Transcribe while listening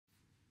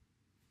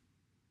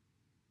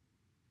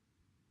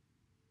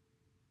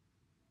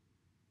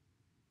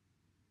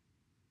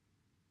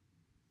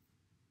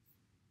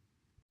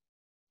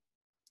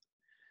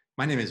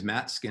My name is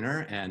Matt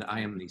Skinner, and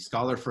I am the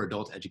Scholar for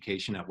Adult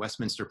Education at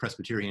Westminster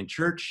Presbyterian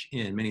Church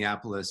in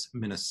Minneapolis,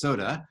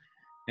 Minnesota.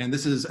 And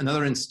this is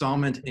another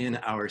installment in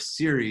our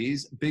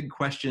series, Big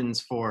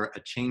Questions for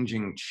a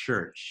Changing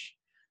Church.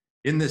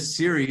 In this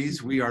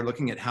series, we are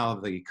looking at how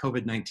the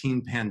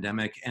COVID-19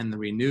 pandemic and the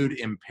renewed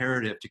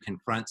imperative to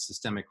confront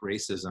systemic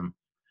racism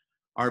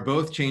are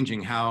both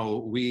changing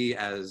how we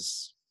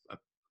as a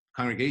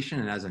congregation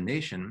and as a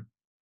nation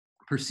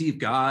perceive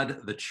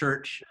God, the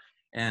church,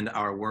 and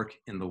our work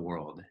in the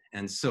world.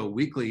 And so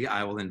weekly,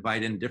 I will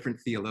invite in different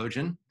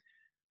theologians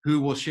who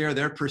will share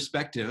their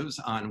perspectives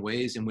on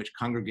ways in which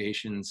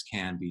congregations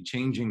can be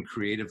changing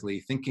creatively,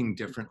 thinking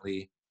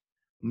differently,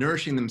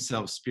 nourishing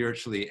themselves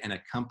spiritually, and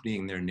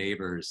accompanying their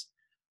neighbors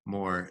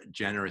more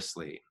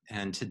generously.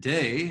 And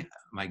today,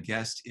 my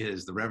guest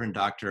is the Reverend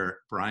Dr.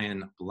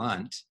 Brian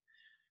Blount,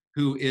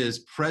 who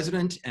is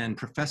president and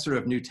professor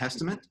of New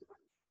Testament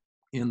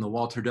in the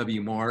Walter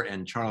W. Moore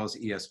and Charles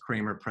E.S.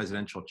 Kraemer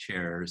presidential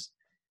chairs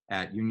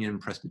at Union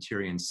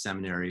Presbyterian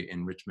Seminary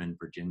in Richmond,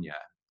 Virginia.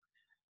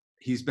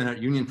 He's been at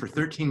Union for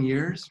 13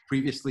 years.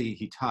 Previously,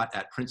 he taught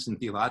at Princeton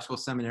Theological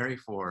Seminary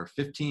for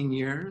 15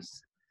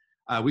 years.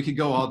 We could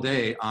go all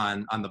day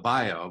on the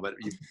bio, but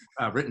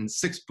you've written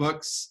 6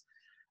 books,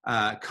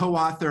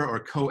 co-author or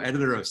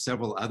co-editor of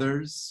several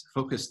others,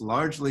 focused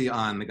largely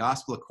on the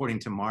Gospel according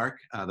to Mark,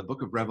 the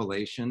book of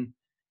Revelation,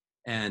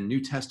 and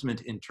New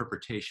Testament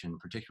interpretation,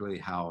 particularly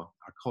how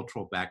our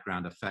cultural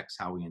background affects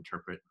how we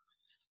interpret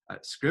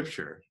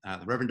Scripture.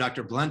 The Reverend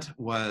Dr. Blount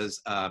was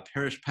a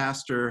parish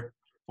pastor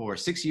for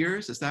 6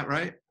 years, is that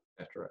right?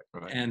 That's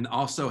right. And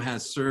also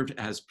has served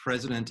as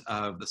president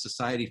of the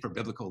Society for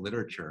Biblical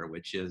Literature,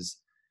 which is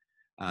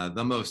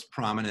the most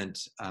prominent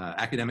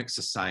academic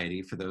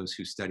society for those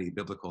who study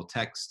biblical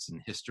texts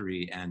and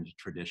history and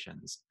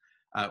traditions.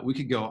 We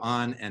could go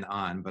on and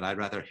on, but I'd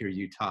rather hear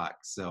you talk.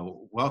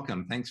 So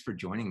welcome. Thanks for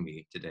joining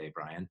me today,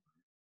 Brian.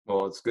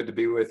 Well, it's good to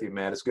be with you,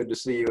 Matt. It's good to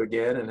see you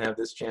again and have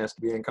this chance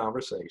to be in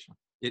conversation.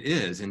 It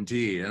is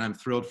indeed, and I'm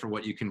thrilled for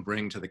what you can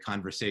bring to the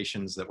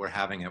conversations that we're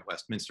having at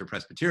Westminster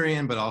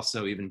Presbyterian, but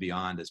also even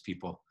beyond as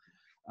people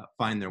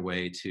find their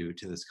way to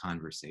this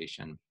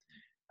conversation.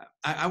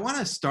 I want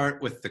to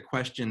start with the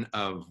question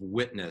of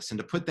witness, and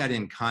to put that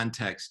in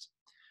context,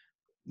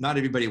 not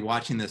everybody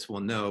watching this will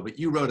know, but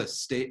you wrote a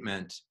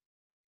statement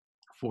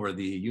for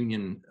the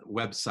Union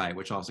website,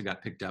 which also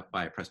got picked up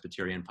by a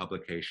Presbyterian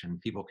publication.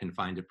 People can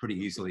find it pretty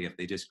easily if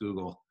they just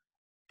Google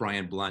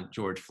Brian Blount,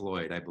 George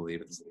Floyd, I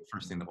believe. It's the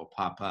first thing that will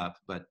pop up.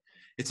 But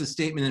it's a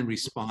statement in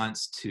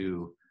response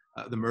to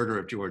the murder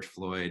of George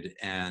Floyd.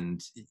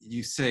 And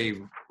you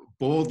say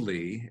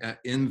boldly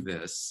in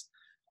this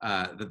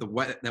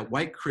that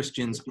white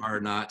Christians are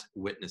not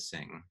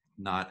witnessing,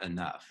 not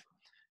enough.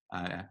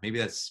 Maybe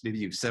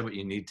you've said what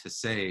you need to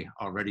say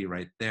already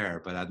right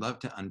there, but I'd love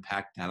to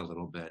unpack that a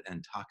little bit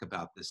and talk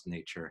about this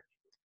nature,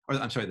 or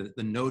I'm sorry,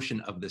 the notion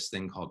of this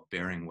thing called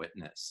bearing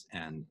witness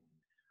and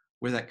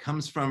where that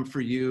comes from for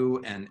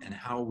you, and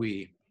how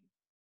we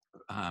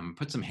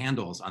put some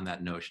handles on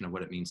that notion of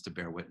what it means to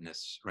bear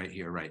witness right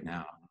here, right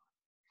now.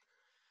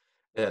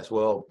 Yes,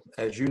 well,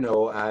 as you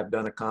know, I've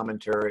done a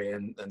commentary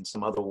and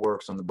some other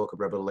works on the book of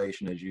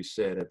Revelation, as you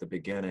said at the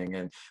beginning.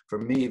 And for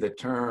me, the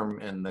term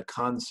and the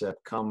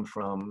concept come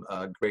from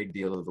a great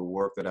deal of the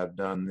work that I've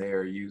done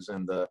there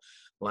using the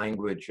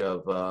language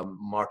of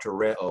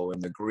martyreo in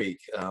the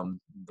Greek, the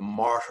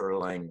martyr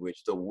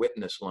language, the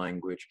witness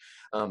language,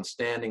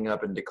 standing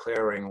up and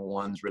declaring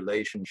one's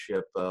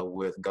relationship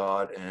with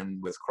God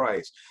and with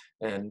Christ.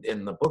 And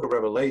in the book of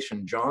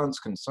Revelation, John's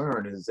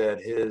concern is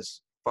that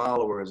his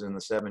followers in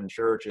the 7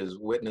 churches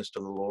witness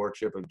to the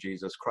lordship of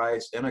Jesus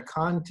Christ in a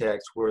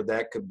context where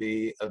that could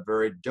be a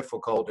very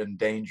difficult and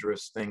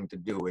dangerous thing to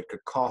do. It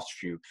could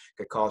cost you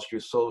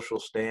social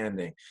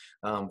standing,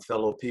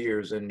 fellow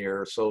peers in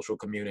your social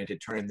community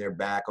turning their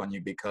back on you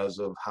because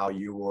of how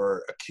you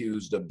were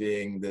accused of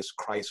being this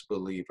Christ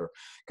believer.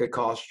 It could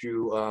cost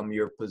you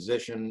your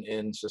position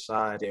in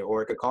society,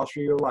 or it could cost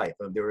you your life.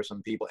 There were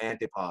some people,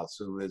 Antipas,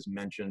 who is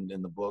mentioned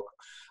in the book,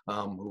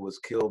 who was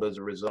killed as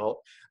a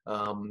result.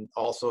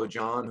 Also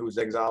John, who's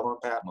exiled on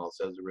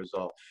Patmos as a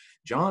result.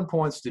 John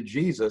points to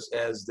Jesus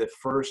as the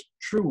first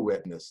true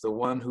witness, the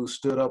one who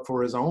stood up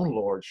for his own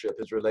lordship,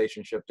 his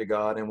relationship to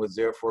God, and was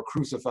therefore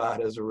crucified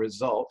as a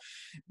result.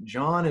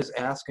 John is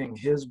asking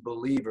his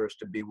believers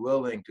to be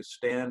willing to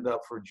stand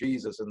up for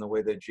Jesus in the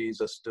way that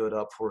Jesus stood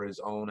up for his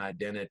own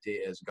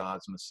identity as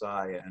God's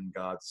Messiah and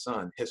God's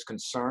Son. His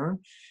concern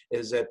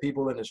is that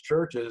people in his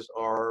churches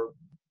are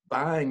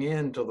buying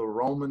into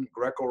the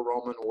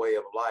Greco-Roman way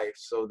of life,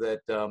 so that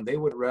they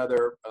would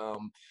rather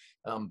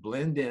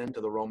blend into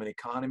the Roman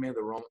economy,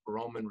 the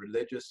Roman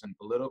religious and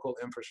political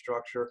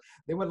infrastructure.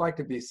 They would like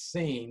to be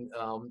seen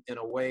in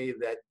a way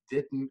that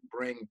didn't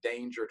bring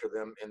danger to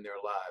them in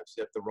their lives.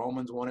 If the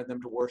Romans wanted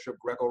them to worship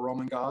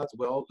Greco-Roman gods,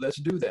 well,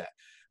 let's do that.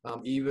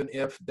 Even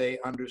if they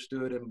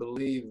understood and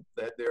believed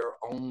that their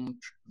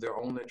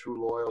only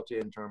true loyalty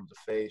in terms of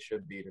faith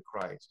should be to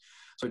Christ.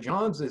 So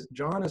John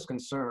is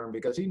concerned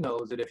because he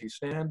knows that if you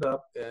stand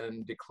up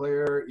and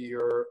declare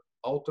your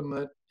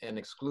ultimate and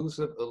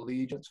exclusive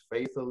allegiance,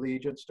 faith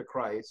allegiance to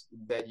Christ,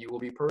 that you will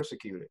be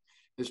persecuted.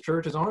 His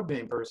churches aren't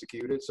being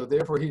persecuted, so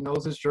therefore he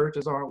knows his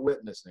churches aren't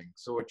witnessing.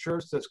 So a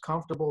church that's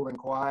comfortable and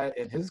quiet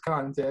in his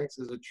context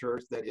is a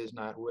church that is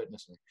not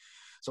witnessing.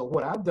 So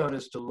what I've done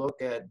is to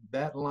look at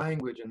that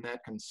language and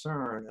that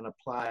concern and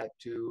apply it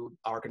to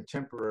our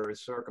contemporary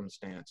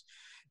circumstance.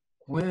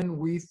 When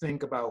we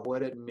think about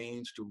what it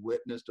means to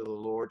witness to the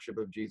Lordship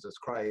of Jesus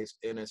Christ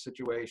in a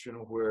situation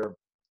where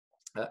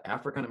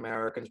African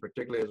Americans,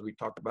 particularly as we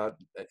talked about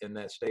in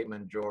that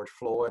statement, George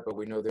Floyd, but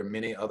we know there are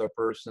many other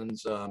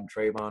persons,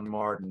 Trayvon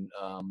Martin,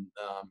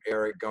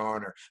 Eric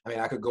Garner. I mean,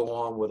 I could go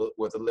on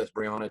with a list,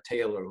 Breonna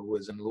Taylor, who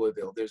was in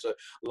Louisville. There's a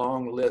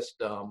long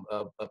list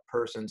of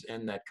persons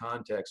in that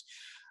context.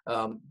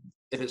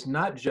 It is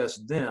not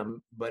just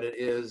them, but it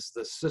is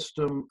the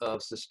system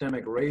of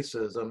systemic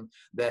racism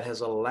that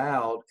has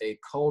allowed a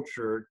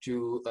culture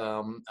to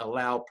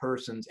allow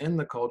persons in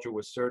the culture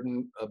with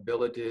certain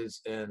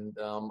abilities and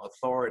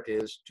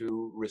authorities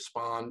to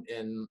respond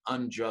in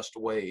unjust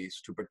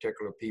ways to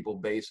particular people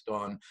based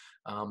on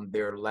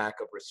their lack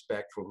of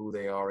respect for who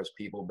they are as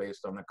people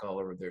based on the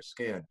color of their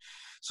skin.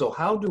 So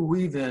how do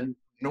we then,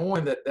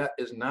 knowing that that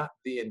is not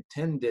the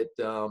intended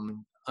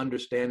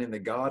understanding that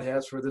God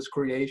has for this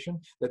creation,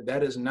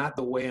 that is not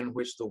the way in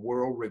which the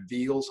world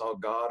reveals how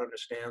God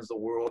understands the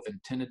world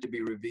intended to be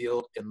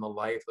revealed in the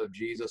life of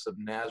Jesus of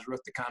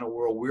Nazareth, the kind of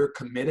world we're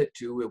committed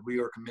to if we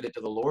are committed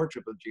to the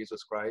Lordship of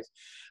Jesus Christ.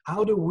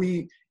 How do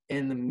we,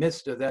 in the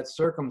midst of that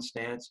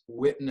circumstance,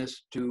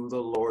 witness to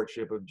the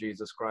Lordship of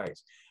Jesus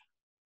Christ?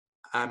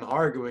 I'm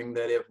arguing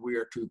that if we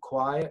are too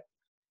quiet,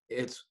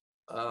 it's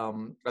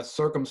a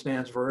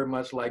circumstance very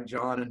much like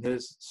John and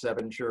his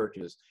 7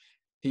 churches.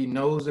 He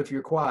knows if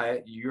you're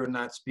quiet, you're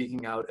not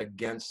speaking out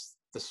against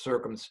the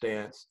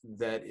circumstance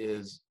that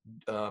is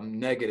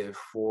negative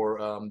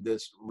for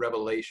this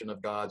revelation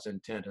of God's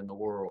intent in the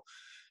world.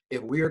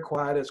 If we are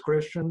quiet as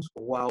Christians,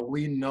 while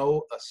we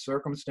know a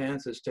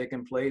circumstance has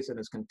taken place and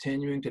is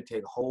continuing to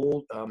take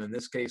hold, in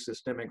this case,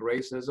 systemic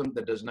racism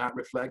that does not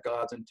reflect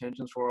God's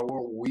intentions for our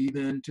world, we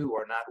then too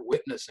are not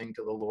witnessing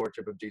to the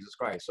Lordship of Jesus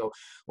Christ. So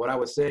what I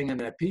was saying in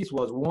that piece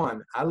was,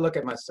 one, I look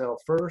at myself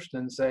first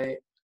and say,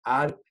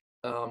 I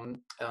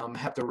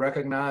have to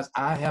recognize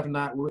I have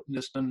not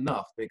witnessed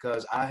enough,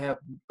 because I have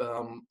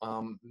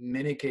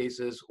many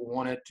cases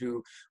wanted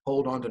to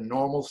hold on to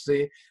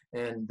normalcy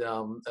and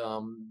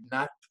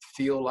not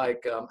feel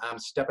like I'm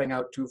stepping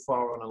out too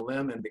far on a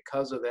limb, and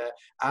because of that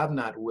I've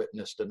not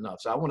witnessed enough.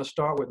 So I want to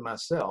start with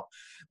myself,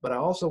 but I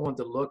also want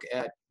to look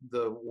at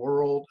the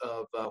world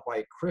of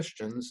white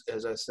Christians,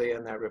 as I say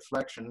in that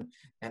reflection,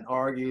 and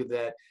argue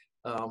that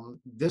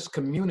this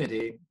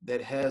community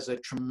that has a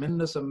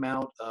tremendous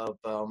amount of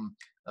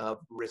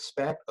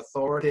respect,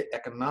 authority,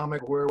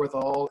 economic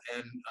wherewithal,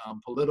 and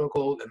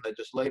political and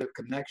legislative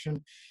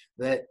connection,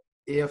 that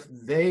if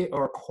they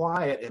are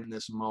quiet in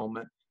this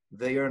moment,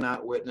 they are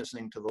not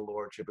witnessing to the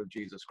Lordship of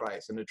Jesus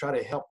Christ, and to try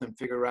to help them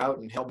figure out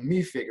and help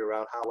me figure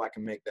out how I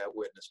can make that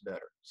witness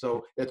better.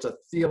 So it's a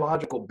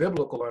theological,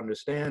 biblical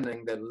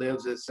understanding that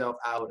lives itself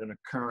out in a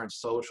current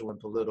social and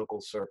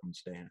political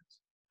circumstance.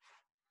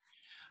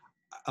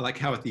 I like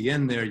how at the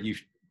end there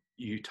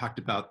you talked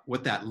about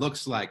what that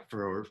looks like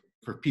for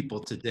people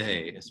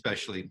today,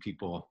 especially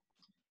people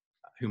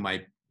who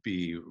might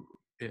be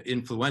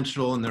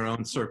influential in their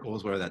own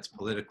circles, whether that's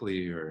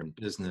politically or in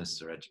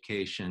business or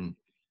education,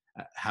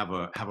 have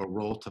a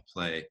role to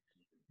play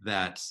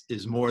that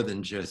is more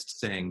than just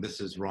saying this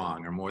is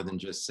wrong, or more than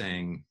just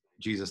saying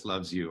Jesus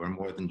loves you, or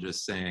more than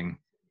just saying,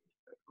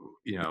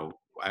 you know,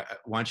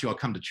 why don't you all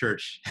come to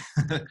church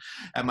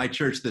at my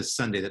church this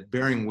Sunday. That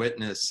bearing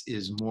witness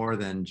is more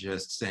than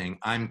just saying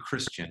I'm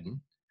Christian,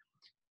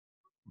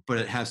 but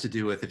it has to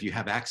do with, if you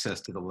have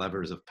access to the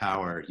levers of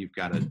power, you've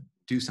got to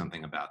do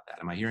something about that.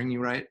 Am I hearing you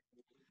right?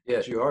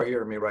 Yes, you are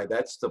hearing me right.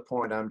 That's the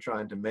point I'm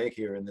trying to make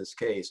here in this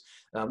case.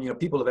 You know,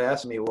 people have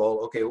asked me,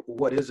 well, okay,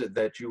 what is it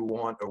that you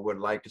want or would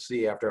like to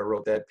see after I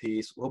wrote that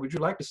piece? What would you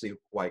like to see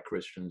white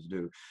Christians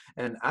do?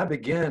 And I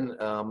begin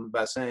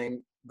by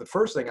saying, the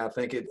first thing I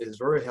think it is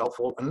very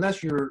helpful,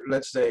 unless you're,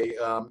 let's say,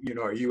 you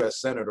know, a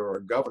U.S. senator or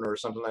a governor or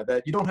something like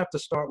that, you don't have to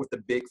start with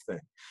the big thing.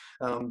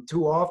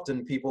 Too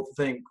often people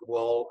think,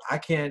 well, I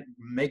can't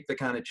make the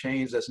kind of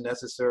change that's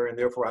necessary, and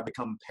therefore I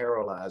become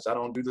paralyzed. I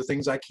don't do the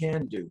things I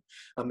can do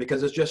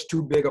because it's just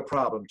too big a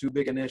problem, too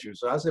big an issue.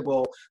 So I said,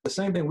 well, the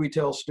same thing we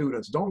tell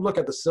students: don't look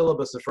at the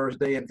syllabus the first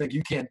day and think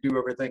you can't do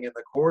everything in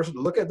the course.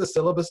 Look at the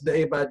syllabus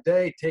day by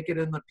day, take it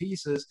in the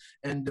pieces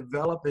and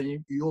develop,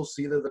 and you'll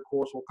see that the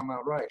course will come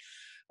out right.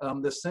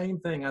 The same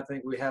thing I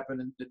think would happen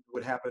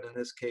in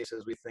this case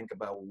as we think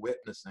about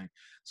witnessing.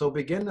 So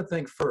begin to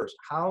think first,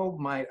 how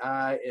might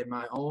I, in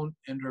my own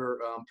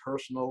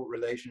interpersonal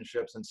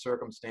relationships and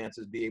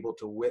circumstances, be able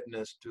to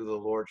witness to the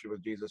Lordship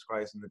of Jesus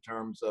Christ in the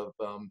terms of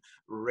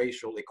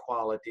racial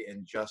equality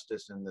and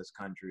justice in this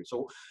country?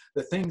 So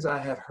the things I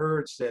have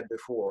heard said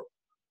before,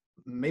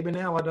 maybe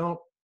now I don't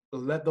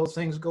let those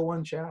things go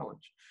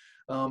unchallenged.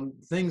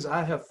 things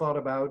I have thought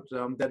about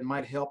that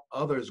might help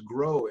others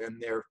grow in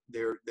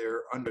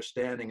their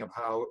understanding of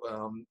how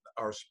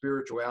our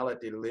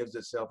spirituality lives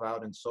itself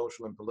out in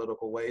social and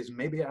political ways.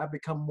 Maybe I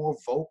become more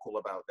vocal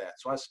about that.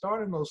 So I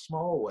start in those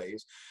small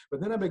ways,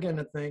 but then I begin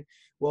to think,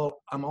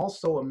 well, I'm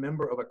also a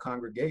member of a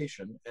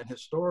congregation, and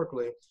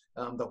historically,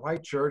 the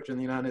white church in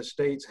the United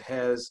States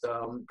has,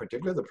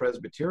 particularly the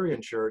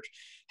Presbyterian church,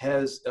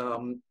 has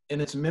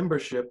in its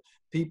membership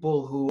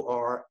people who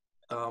are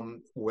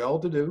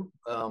well-to-do,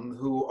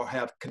 who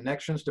have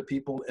connections to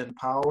people in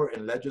power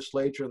and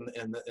legislature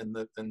and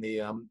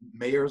the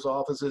mayor's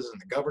offices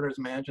and the governor's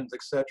mansions,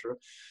 etc.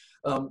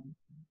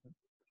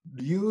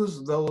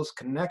 Use those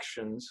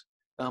connections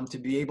to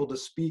be able to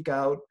speak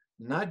out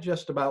not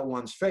just about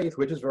one's faith,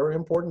 which is very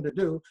important to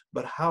do,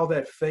 but how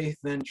that faith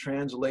then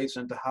translates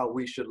into how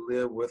we should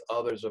live with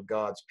others of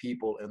God's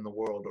people in the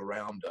world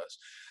around us.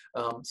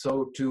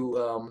 So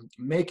to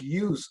make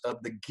use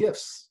of the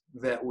gifts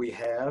that we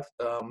have,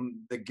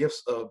 the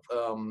gifts of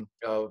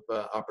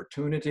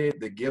opportunity,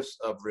 the gifts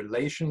of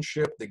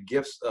relationship, the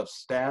gifts of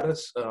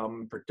status,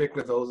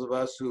 particularly those of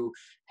us who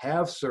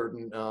have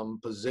certain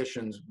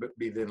positions,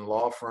 be it in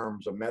law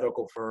firms or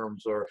medical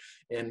firms or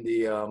in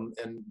the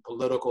in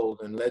political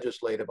and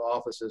legislative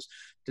offices,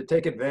 to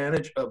take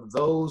advantage of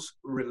those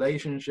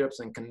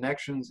relationships and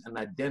connections and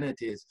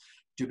identities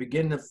to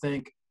begin to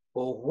think,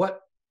 well,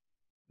 what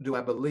do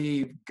I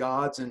believe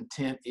God's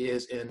intent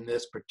is in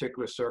this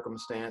particular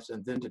circumstance,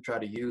 and then to try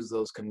to use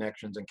those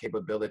connections and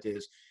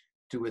capabilities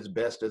to as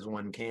best as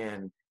one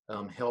can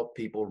help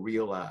people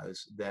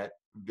realize that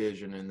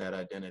vision and that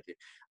identity.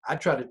 I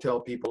try to tell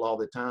people all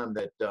the time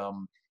that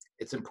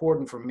it's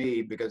important for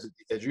me because,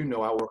 as you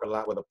know, I work a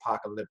lot with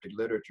apocalyptic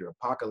literature.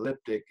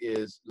 Apocalyptic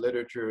is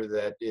literature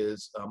that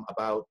is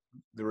about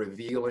the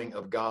revealing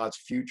of God's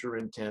future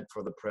intent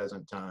for the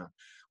present time.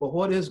 Well,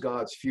 what is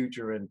God's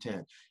future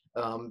intent?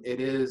 It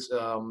is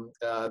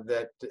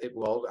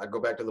well, I go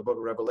back to the book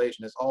of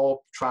Revelation, it's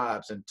all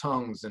tribes and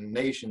tongues and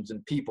nations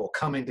and people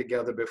coming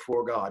together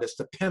before God. It's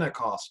the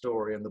Pentecost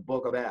story in the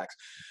book of Acts.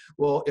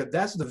 Well, if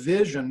that's the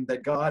vision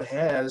that God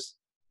has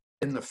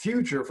in the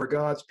future for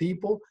God's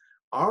people,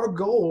 our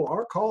goal,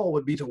 our call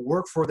would be to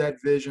work for that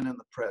vision in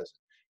the present.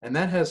 And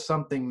that has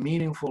something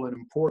meaningful and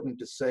important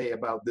to say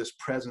about this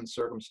present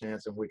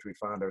circumstance in which we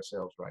find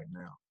ourselves right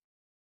now.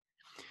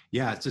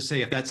 Yeah, to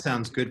say if that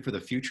sounds good for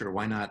the future,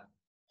 why not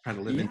try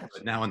to live into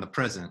it now in the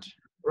present?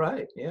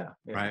 Right. Yeah.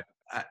 Right.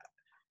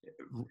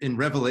 In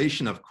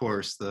Revelation, of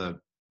course, the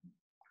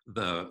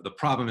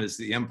problem is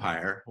the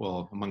empire.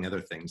 Well, among other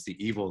things, the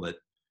evil that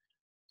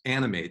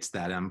animates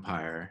that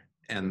empire.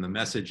 And the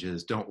message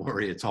is, don't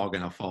worry, it's all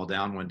going to fall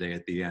down one day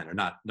at the end. Or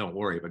not, don't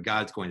worry, but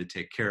God's going to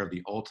take care of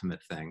the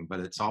ultimate thing. But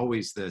it's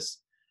always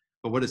this,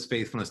 but what does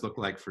faithfulness look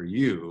like for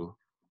you,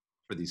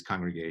 for these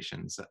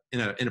congregations?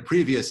 In a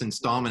previous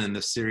installment in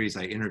this series,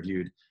 I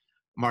interviewed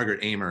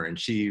Margaret Amer, and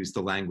she used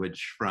the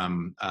language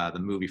from the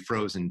movie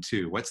Frozen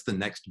 2. What's the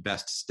next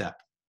best step?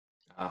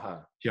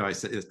 She always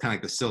said, it's kind of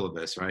like the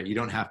syllabus, right? You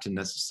don't have to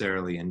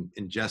necessarily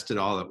ingest it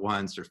all at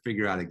once or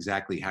figure out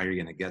exactly how you're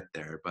going to get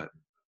there, but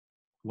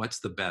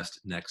what's the best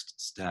next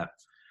step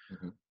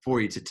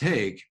for you to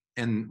take?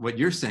 And what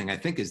you're saying, I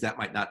think, is that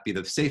might not be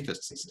the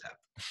safest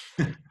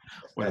step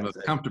or the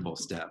most comfortable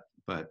step,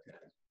 but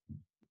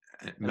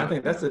and I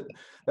think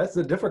that's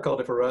the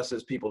difficulty for us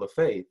as people of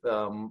faith.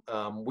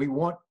 We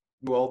want,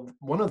 well,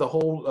 one of the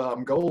whole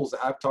goals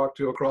I've talked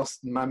to across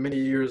my many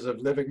years of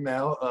living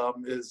now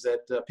is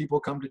that people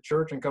come to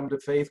church and come to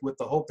faith with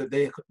the hope that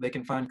they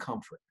can find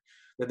comfort,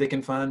 that they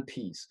can find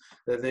peace,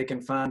 that they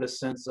can find a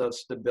sense of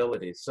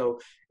stability. So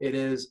it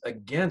is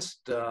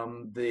against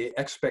the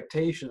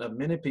expectation of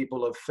many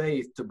people of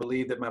faith to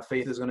believe that my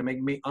faith is going to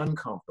make me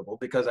uncomfortable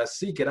because I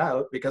seek it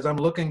out, because I'm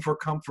looking for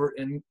comfort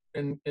in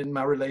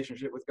my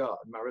relationship with God,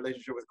 my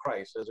relationship with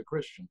Christ as a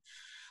Christian.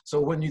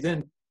 So when you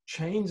then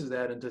change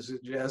that and to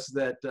suggest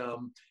that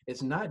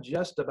it's not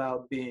just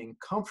about being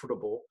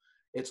comfortable,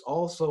 it's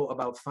also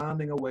about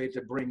finding a way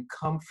to bring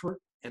comfort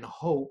and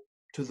hope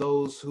to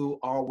those who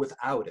are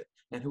without it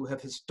and who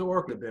have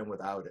historically been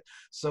without it.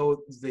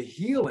 So the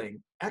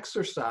healing,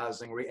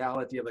 exercising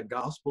reality of the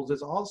Gospels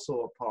is also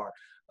a part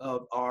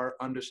of our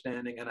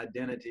understanding and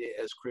identity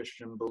as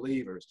Christian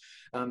believers.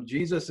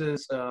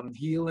 Jesus's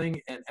healing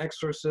and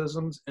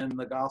exorcisms in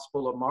the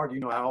Gospel of Mark, you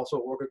know, I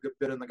also work a good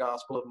bit in the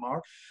Gospel of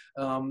Mark.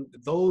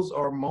 Those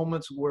are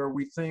moments where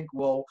we think,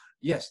 well,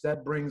 yes,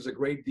 that brings a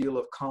great deal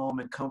of calm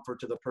and comfort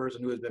to the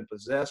person who has been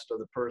possessed or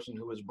the person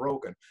who is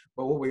broken.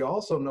 But what we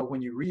also know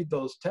when you read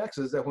those texts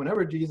is that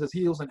whenever Jesus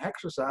heals and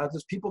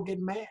exorcises, people get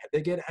mad,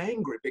 they get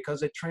angry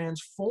because it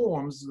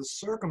transforms the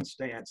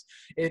circumstance.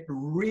 It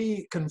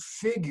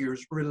reconfigures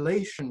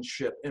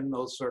relationship in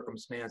those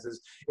circumstances.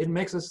 It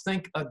makes us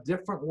think a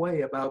different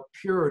way about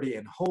purity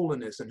and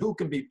holiness and who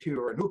can be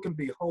pure and who can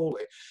be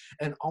holy.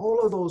 And all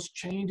of those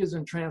changes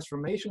and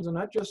transformations are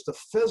not just the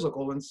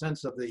physical in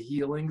sense of the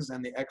healings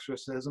and the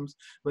exorcisms,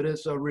 but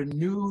it's a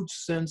renewed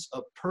sense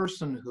of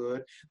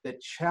personhood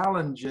that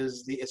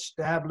challenges the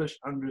established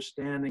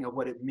understanding of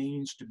what it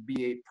means to be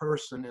a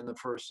person in the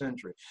first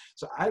century.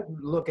 So I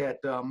look at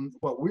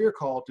what we're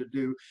called to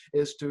do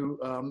is to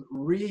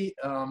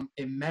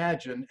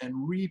reimagine and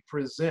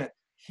represent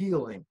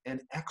healing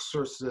and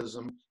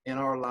exorcism in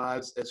our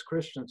lives as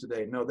Christians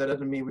today. No, that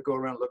doesn't mean we go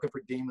around looking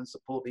for demons to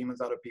pull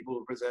demons out of people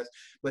who possess,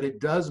 but it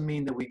does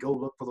mean that we go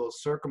look for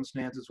those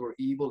circumstances where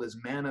evil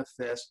is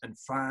manifest and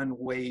find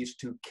ways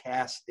to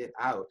cast it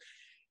out.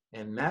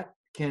 And that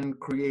can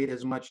create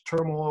as much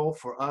turmoil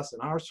for us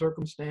in our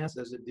circumstance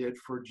as it did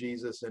for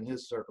Jesus in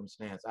his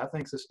circumstance. I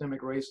think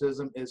systemic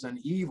racism is an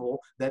evil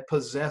that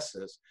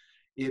possesses.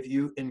 If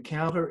you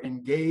encounter,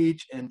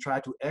 engage, and try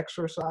to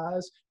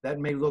exorcise, that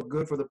may look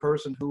good for the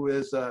person who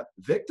is a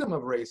victim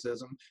of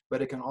racism,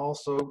 but it can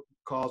also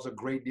cause a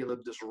great deal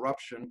of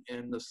disruption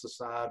in the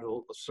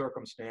societal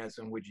circumstance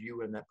in which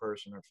you and that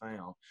person are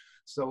found.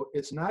 So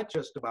it's not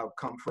just about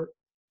comfort.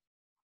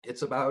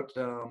 It's about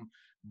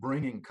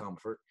bringing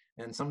comfort.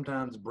 And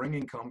sometimes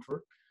bringing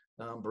comfort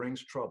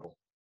brings trouble.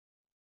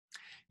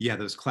 Yeah,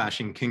 those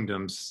clashing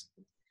kingdoms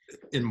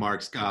in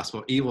Mark's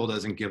gospel. Evil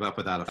doesn't give up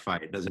without a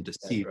fight. It doesn't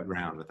just cede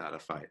ground without a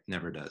fight.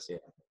 Never does.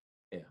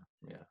 Yeah.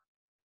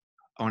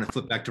 I want to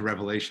flip back to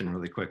Revelation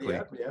really quickly.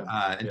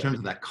 In terms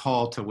of that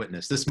call to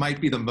witness, this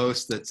might be the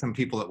most that some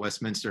people at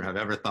Westminster have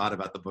ever thought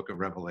about the book of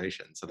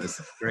Revelation. So this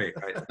is great,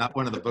 right? Not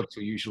one of the books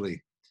we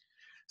usually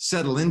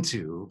settle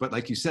into, but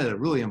like you said, a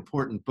really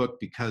important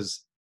book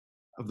because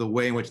of the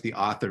way in which the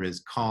author is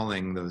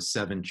calling those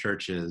 7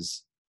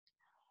 churches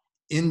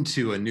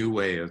into a new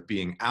way of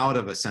being, out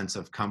of a sense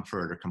of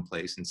comfort or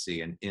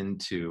complacency and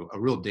into a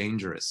real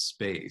dangerous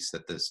space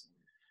that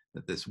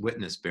this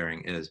witness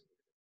bearing is.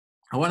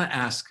 I want to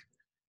ask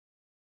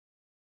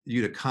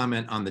you to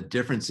comment on the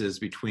differences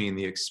between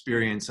the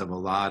experience of a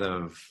lot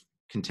of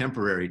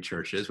contemporary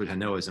churches, which I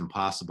know is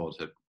impossible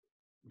to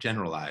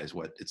generalize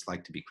what it's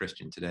like to be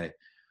Christian today,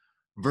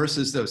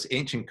 versus those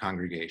ancient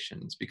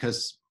congregations,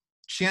 because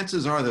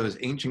chances are those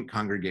ancient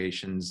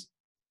congregations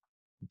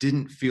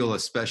didn't feel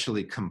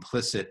especially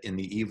complicit in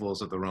the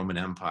evils of the Roman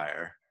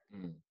Empire.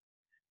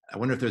 I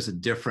wonder if there's a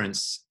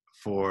difference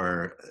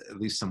for at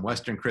least some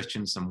Western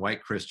Christians, some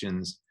white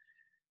Christians,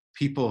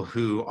 people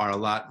who are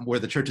where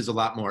the church is a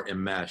lot more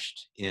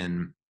enmeshed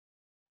in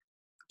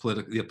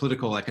the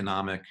political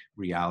economic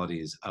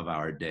realities of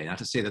our day. Not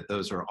to say that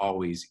those are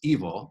always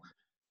evil,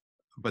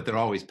 but they're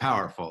always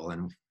powerful.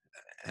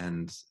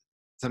 And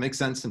does that make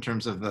sense in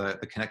terms of the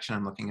connection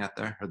I'm looking at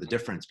there, or the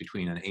difference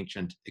between an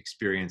ancient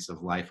experience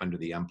of life under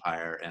the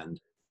empire and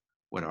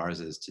what ours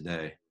is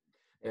today?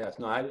 Yes,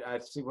 no, I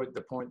see what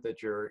the point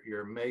that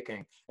you're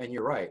making, and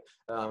you're right.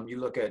 You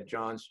look at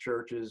John's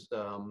churches;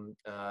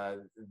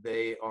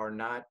 they are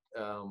not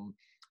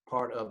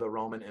part of the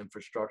Roman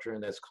infrastructure,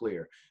 and that's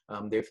clear.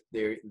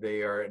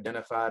 They are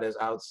identified as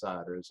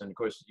outsiders, and of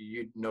course,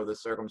 you know the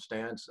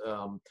circumstance.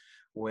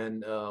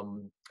 When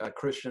a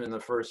Christian in the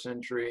first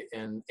century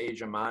in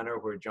Asia Minor,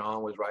 where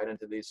John was writing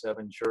to these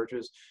 7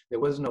 churches, there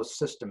was no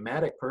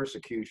systematic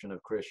persecution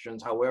of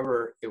Christians.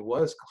 However, it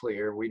was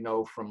clear, we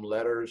know from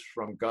letters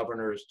from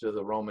governors to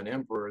the Roman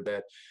emperor,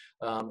 that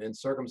in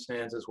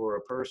circumstances where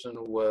a person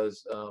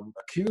was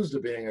accused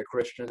of being a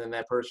Christian, then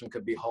that person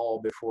could be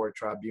hauled before a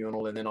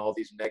tribunal, and then all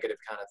these negative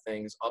kind of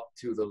things up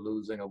to the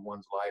losing of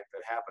one's life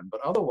that happened. But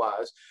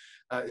otherwise,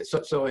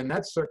 so in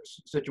that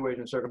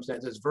situation,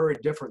 circumstance, it's very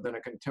different than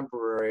a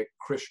contemporary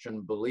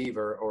Christian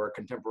believer or a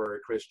contemporary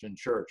Christian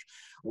church.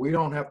 We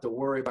don't have to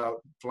worry about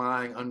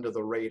flying under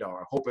the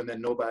radar, hoping that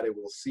nobody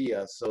will see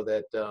us, so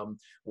that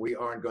we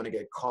aren't going to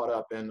get caught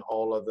up in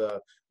all of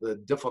the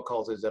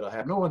difficulties that I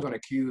have. No one's going to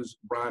accuse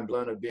Brian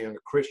Blount of being a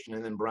Christian,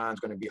 and then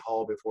Brian's going to be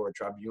hauled before a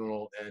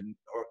tribunal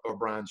or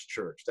Brian's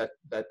church, that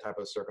type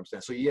of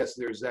circumstance. So yes,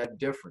 there's that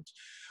difference.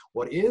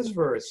 What is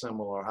very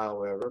similar,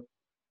 however,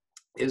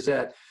 is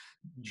that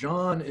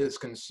John is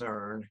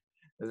concerned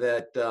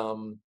that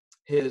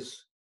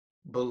his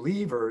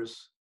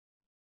believers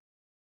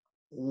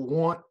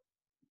want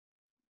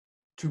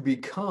to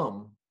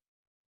become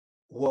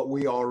what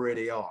we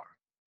already are.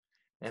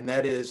 And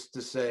that is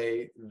to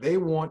say, they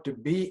want to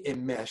be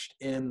enmeshed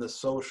in the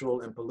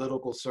social and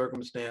political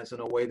circumstance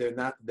in a way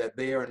that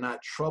they are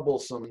not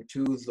troublesome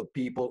to the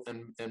people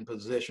in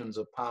positions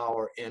of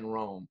power in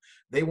Rome.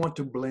 They want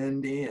to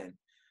blend in.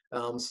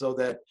 So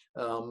that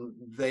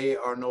they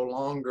are no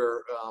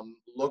longer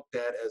looked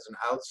at as an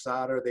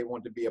outsider. They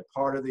want to be a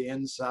part of the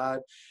inside.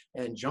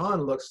 And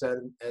John looks at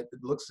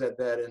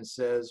that and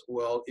says,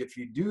 well, if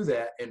you do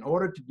that, in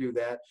order to do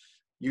that,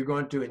 you're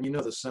going to, and you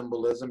know the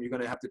symbolism, you're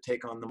going to have to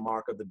take on the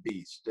mark of the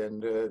beast.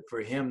 And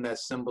for him, that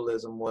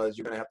symbolism was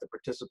you're going to have to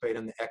participate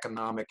in the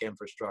economic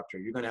infrastructure.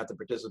 You're going to have to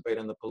participate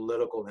in the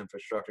political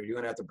infrastructure. You're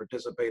going to have to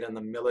participate in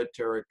the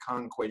military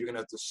conquest. You're going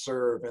to have to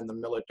serve in the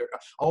military.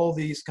 All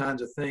these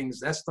kinds of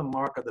things. That's the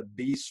mark of the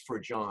beast for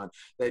John,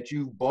 that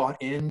you've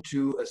bought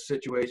into a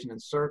situation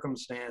and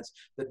circumstance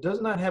that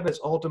does not have its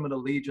ultimate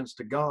allegiance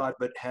to God,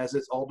 but has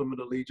its ultimate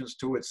allegiance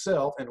to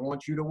itself and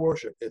wants you to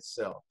worship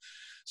itself.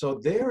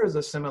 So there is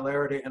a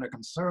similarity and a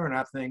concern,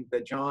 I think,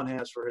 that John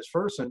has for his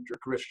first century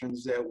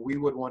Christians that we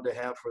would want to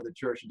have for the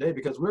church today,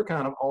 because we're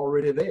kind of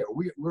already there.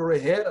 We're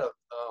ahead of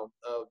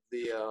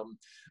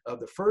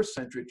the first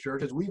century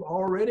churches. We've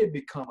already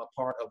become a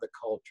part of the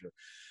culture.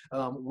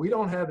 We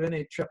don't have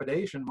any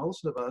trepidation,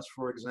 most of us,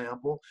 for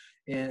example,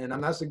 and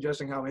I'm not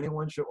suggesting how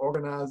anyone should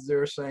organize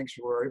their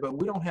sanctuary, but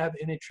we don't have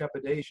any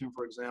trepidation,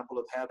 for example,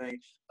 of having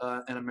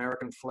an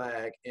American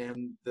flag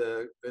in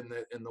the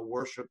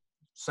worship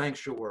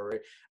sanctuary,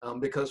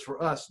 because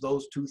for us,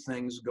 those two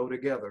things go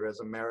together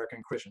as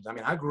American Christians. I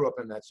mean, I grew up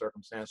in that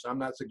circumstance, so I'm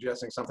not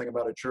suggesting something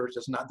about a church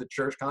that's not the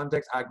church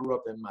context. I grew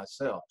up in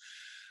myself.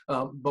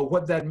 But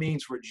what that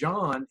means for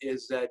John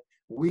is that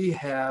we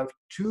have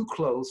too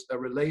close a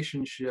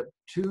relationship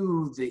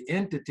to the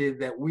entity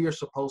that we are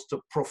supposed to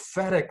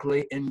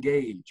prophetically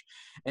engage.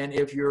 And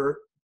if you're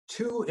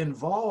too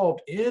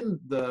involved in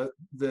the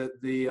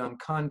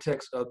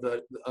context of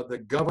the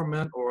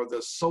government or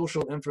the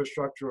social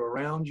infrastructure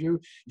around you,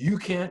 you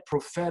can't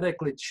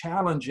prophetically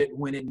challenge it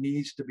when it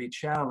needs to be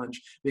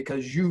challenged,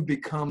 because you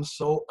become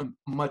so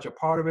much a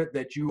part of it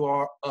that you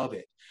are of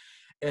it.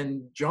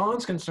 And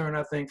John's concern,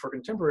 I think, for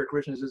contemporary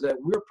Christians is that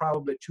we're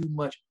probably too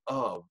much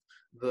of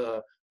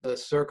the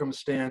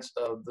circumstance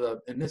of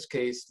in this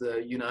case,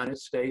 the United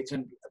States.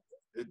 And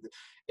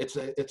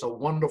it's a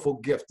wonderful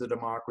gift, the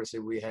democracy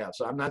we have.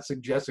 So I'm not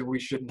suggesting we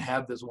shouldn't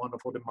have this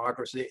wonderful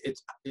democracy.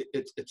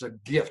 It's a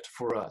gift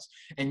for us.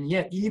 And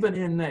yet, even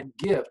in that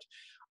gift,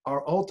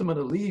 our ultimate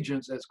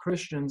allegiance as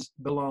Christians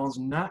belongs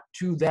not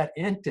to that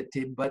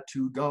entity, but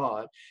to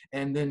God.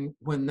 And then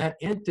when that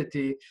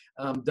entity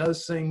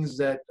does things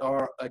that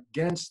are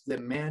against the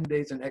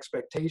mandates and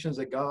expectations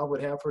that God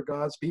would have for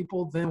God's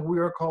people, then we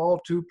are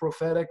called to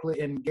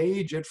prophetically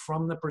engage it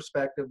from the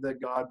perspective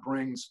that God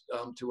brings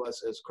to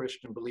us as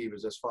Christian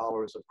believers, as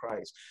followers of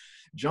Christ.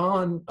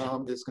 John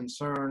is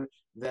concerned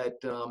that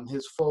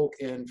his folk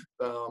in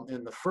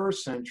the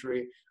first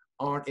century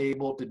aren't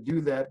able to do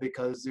that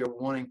because they're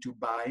wanting to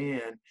buy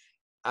in.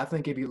 I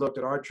think if he looked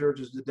at our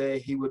churches today,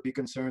 he would be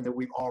concerned that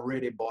we've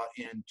already bought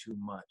in too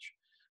much.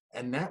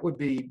 And that would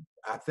be,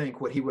 I think,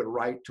 what he would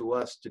write to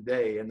us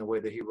today in the way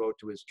that he wrote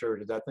to his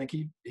churches. I think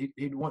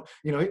he'd want,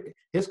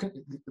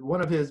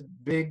 one of his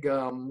big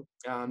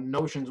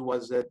notions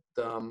was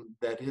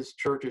that his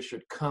churches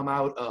should come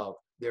out of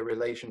their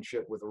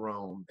relationship with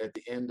Rome. At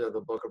the end of the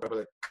book of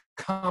Revelation,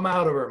 come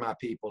out of her, my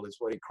people, is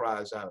what he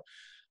cries out.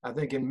 I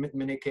think in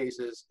many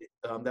cases,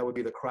 that would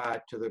be the cry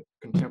to the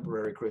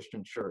contemporary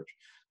Christian church.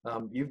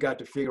 You've got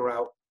to figure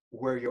out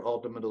where your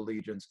ultimate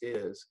allegiance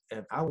is.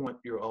 And I want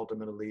your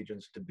ultimate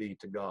allegiance to be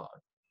to God.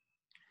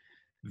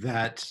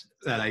 That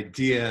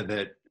idea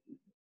that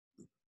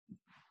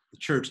the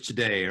church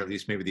today, or at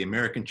least maybe the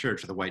American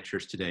church or the white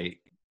church today,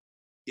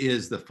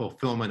 is the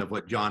fulfillment of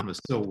what John was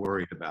so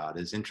worried about,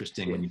 is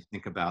interesting. Yes. When you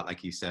think about, like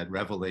he said,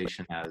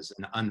 Revelation as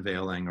an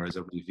unveiling or as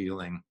a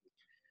revealing.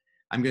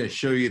 I'm going to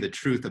show you the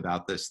truth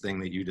about this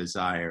thing that you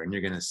desire, and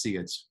you're going to see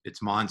it's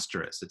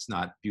monstrous. It's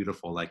not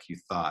beautiful like you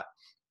thought.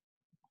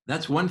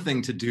 That's one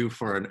thing to do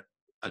for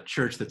a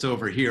church that's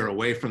over here,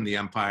 away from the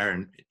empire.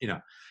 And,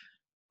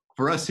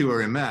 for us who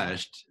are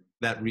enmeshed,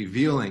 that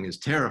revealing is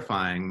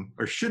terrifying,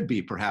 or should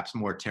be perhaps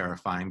more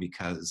terrifying,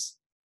 because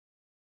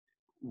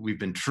we've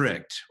been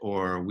tricked,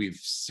 or we've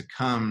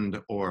succumbed,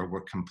 or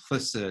we're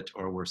complicit,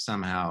 or we're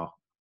somehow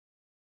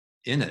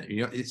in it.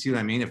 You see what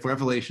I mean? If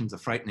Revelation's a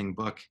frightening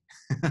book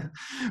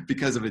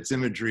because of its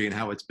imagery and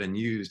how it's been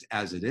used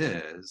as it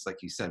is,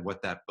 like you said,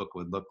 what that book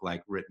would look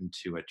like written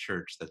to a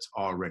church that's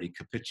already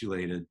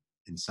capitulated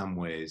in some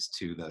ways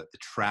to the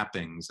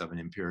trappings of an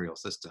imperial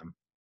system.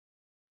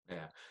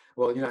 Yeah.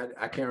 Well,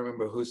 I can't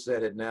remember who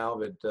said it now,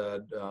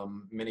 but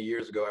many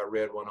years ago, I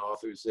read one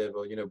author who said,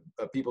 well,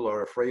 people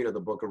are afraid of the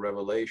book of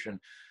Revelation.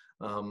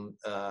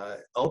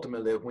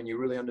 Ultimately, when you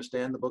really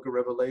understand the book of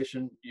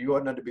Revelation, you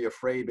ought not to be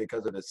afraid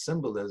because of its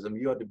symbolism.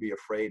 You ought to be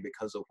afraid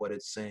because of what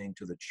it's saying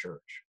to the church.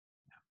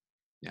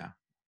 Yeah.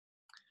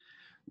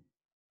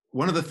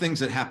 One of the things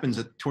that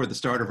happens toward the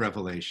start of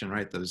Revelation,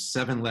 right? Those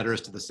 7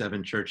 letters to the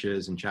 7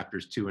 churches in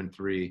chapters 2 and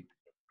 3,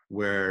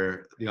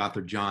 where the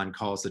author John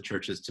calls the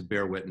churches to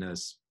bear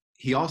witness.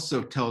 He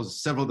also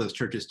tells several of those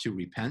churches to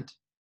repent.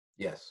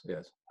 Yes,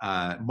 yes.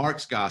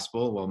 Mark's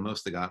gospel, well, most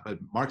of the gospel, but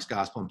Mark's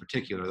gospel in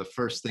particular, the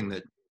first thing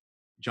that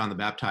John the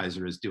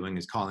Baptizer is doing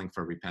is calling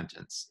for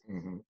repentance.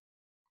 Mm-hmm.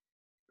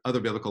 Other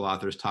biblical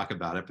authors talk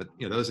about it, but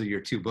those are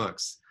your 2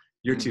 books.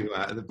 Your 2,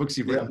 the books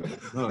you've written.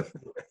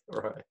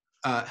 Right.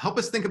 help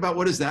us think about,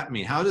 what does that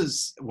mean?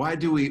 Why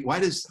do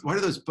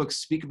those books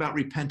speak about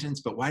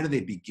repentance, but why do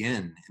they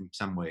begin in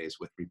some ways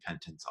with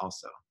repentance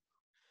also?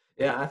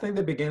 Yeah, I think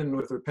they begin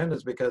with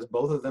repentance because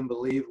both of them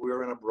believe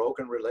we're in a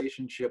broken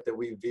relationship, that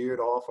we veered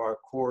off our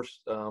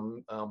course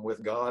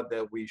with God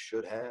that we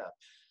should have.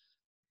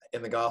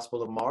 In the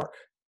Gospel of Mark,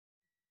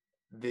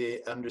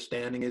 the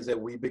understanding is that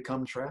we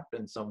become trapped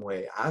in some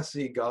way. I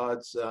see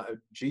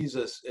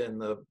Jesus in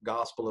the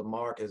Gospel of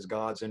Mark as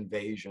God's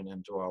invasion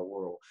into our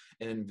world,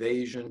 an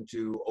invasion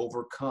to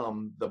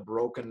overcome the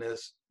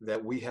brokenness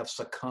that we have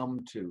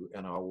succumbed to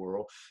in our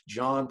world.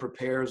 John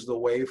prepares the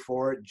way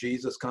for it.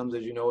 Jesus comes,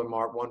 as you know, in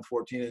Mark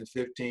 1:14 and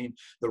 15,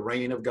 the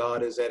reign of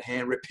God is at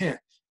hand. Repent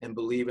and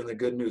believe in the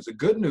good news. The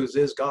good news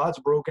is God's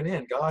broken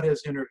in. God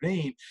has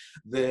intervened.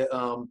 The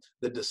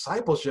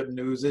discipleship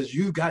news is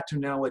you've got to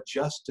now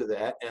adjust to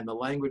that. And the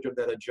language of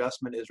that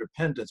adjustment is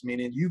repentance,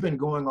 meaning you've been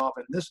going off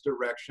in this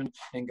direction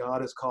and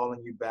God is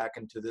calling you back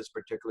into this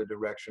particular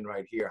direction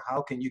right here.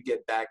 How can you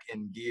get back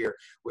in gear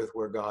with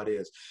where God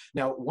is?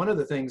 Now, one of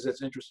the things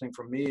that's interesting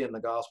for me in the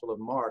Gospel of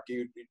Mark,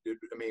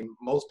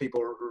 most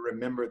people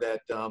remember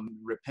that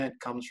repent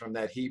comes from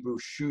that Hebrew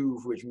shuv,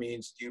 which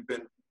means you've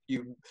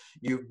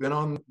been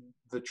on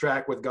the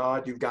track with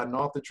God, you've gotten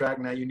off the track,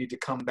 now you need to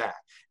come back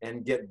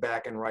and get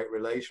back in right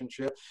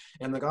relationship.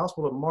 In the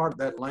Gospel of Mark,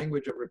 that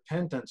language of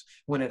repentance,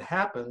 when it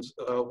happens,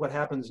 what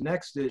happens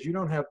next is you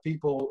don't have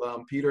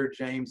people, Peter,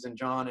 James, and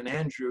John, and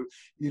Andrew,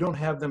 you don't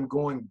have them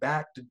going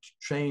back to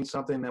change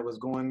something that was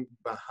going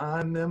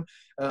behind them.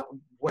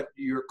 What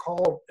you're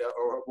called,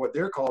 or what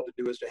they're called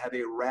to do, is to have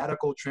a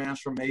radical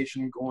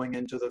transformation going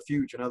into the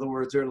future. In other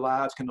words, their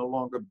lives can no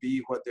longer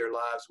be what their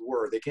lives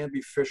were. They can't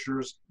be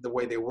fishers the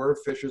way they were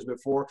fishers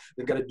before.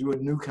 They've got to do a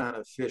new kind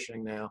of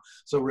fishing now.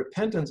 So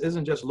repentance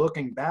isn't just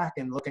looking back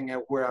and looking at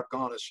where I've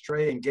gone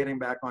astray and getting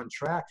back on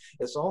track.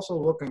 It's also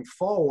looking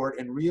forward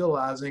and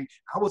realizing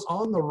I was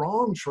on the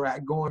wrong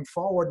track going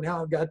forward.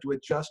 Now I've got to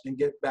adjust and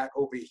get back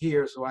over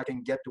here so I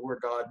can get to where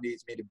God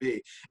needs me to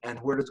be. And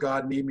where does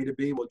God need me to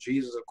be? Well,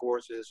 Jesus, of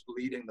course, is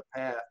leading the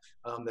path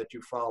that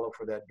you follow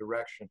for that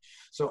direction.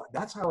 So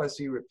that's how I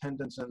see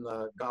repentance in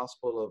the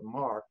Gospel of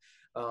Mark.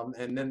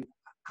 And then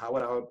how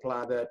would I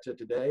apply that to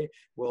today?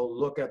 Well,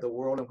 look at the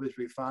world in which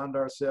we find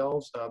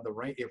ourselves.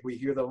 If we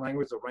hear the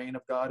language, the reign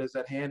of God is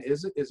at hand.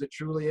 Is it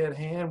truly at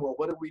hand? Well,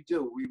 what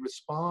do? We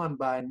respond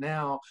by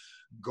now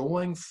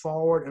going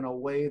forward in a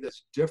way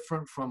that's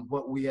different from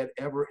what we had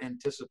ever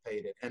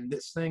anticipated. And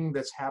this thing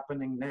that's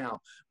happening now,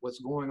 what's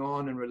going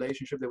on in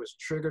relationship that was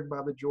triggered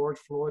by the George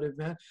Floyd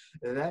event,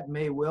 that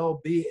may well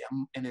be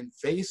an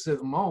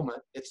invasive moment.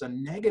 It's a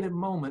negative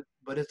moment,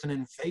 but it's an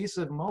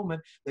invasive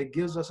moment that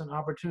gives us an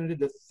opportunity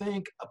to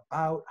think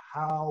about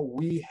how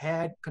we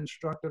had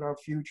constructed our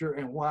future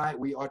and why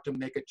we ought to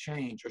make a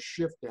change, a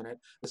shift in it,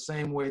 the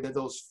same way that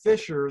those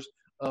fishers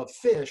of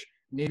fish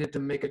needed to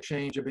make a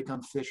change and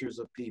become fishers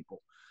of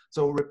people.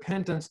 So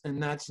repentance in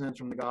that sense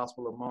from the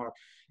Gospel of Mark.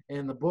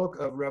 In the book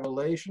of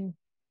Revelation,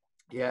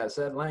 yes,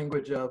 that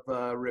language of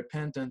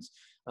repentance,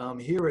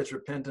 here it's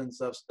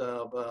repentance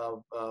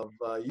of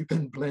you've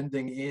been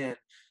blending in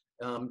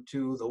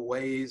to the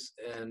ways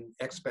and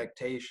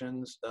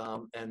expectations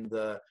and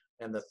the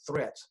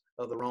threats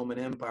of the Roman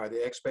Empire.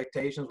 The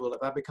expectations, well,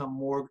 if I become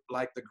more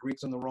like the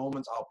Greeks and the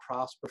Romans, I'll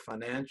prosper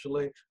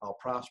financially, I'll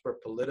prosper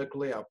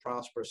politically, I'll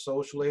prosper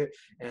socially.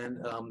 And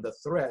the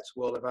threats,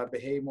 well, if I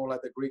behave more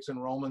like the Greeks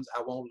and Romans,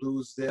 I won't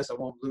lose this, I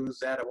won't lose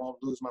that, I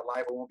won't lose my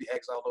life, I won't be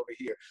exiled over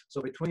here.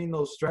 So between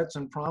those threats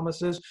and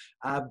promises,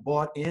 I've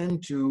bought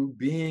into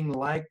being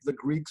like the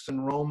Greeks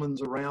and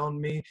Romans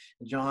around me.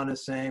 John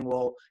is saying,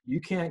 well, you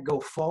can't go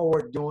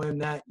forward doing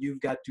that,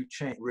 you've got to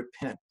change,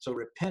 repent. So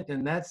repent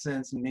in that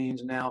sense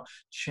means now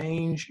change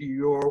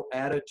your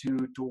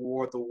attitude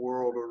toward the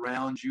world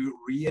around you,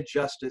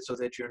 readjust it so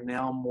that you're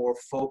now more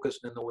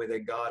focused in the way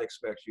that God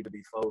expects you to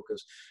be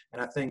focused. And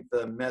I think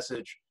the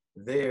message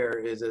there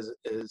is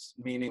as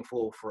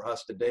meaningful for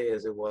us today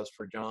as it was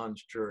for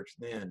John's church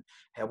then.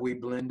 Have we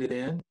blended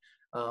in?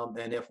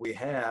 And if we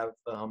have,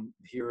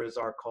 here is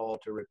our call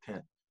to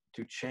repent,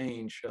 to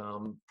change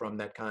from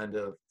that kind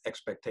of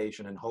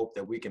expectation and hope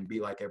that we can be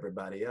like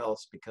everybody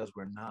else, because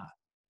we're not,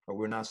 or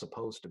we're not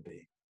supposed to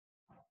be.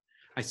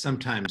 I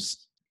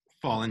sometimes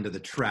fall into the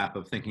trap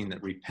of thinking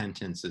that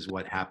repentance is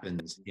what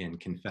happens in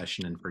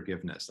confession and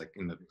forgiveness, like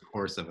in the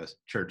course of a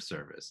church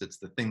service. It's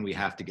the thing we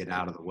have to get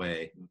out of the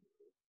way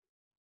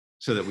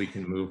so that we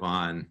can move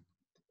on.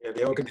 Yeah,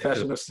 the old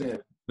confession of sin.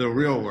 The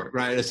real work,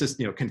 right? It's just,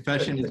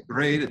 confession is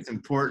great. It's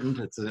important.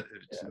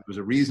 There's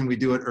a reason we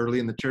do it early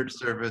in the church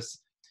service.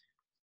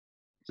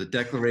 It's a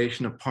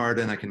declaration of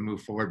pardon. I can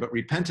move forward. But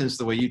repentance,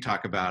 the way you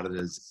talk about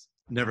it,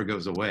 never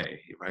goes away,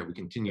 right? We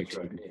continue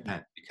to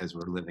repent because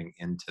we're living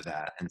into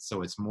that. And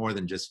so it's more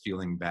than just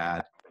feeling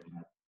bad.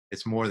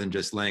 It's more than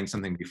just laying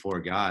something before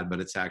God, but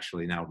it's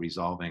actually now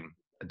resolving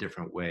a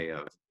different way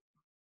of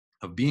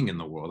being in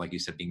the world. Like you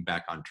said, being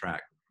back on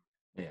track.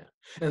 Yeah.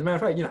 As a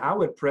matter of fact, I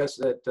would press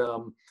that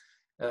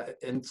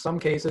In some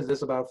cases,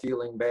 it's about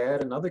feeling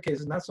bad. In other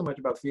cases, not so much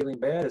about feeling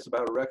bad. It's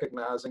about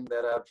recognizing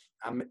that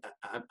I'm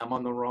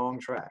on the wrong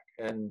track.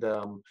 And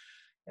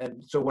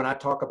so when I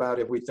talk about,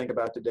 if we think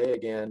about today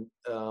again,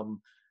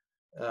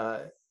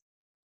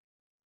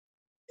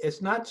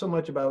 it's not so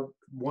much about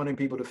wanting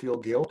people to feel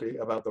guilty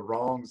about the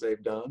wrongs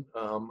they've done.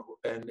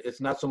 And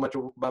it's not so much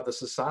about the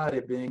society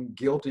being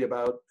guilty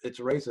about its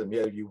racism.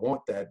 Yeah, you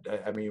want that.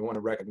 I mean, you want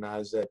to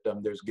recognize that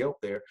there's guilt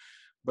there.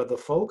 But the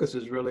focus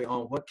is really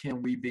on what can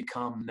we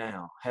become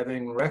now?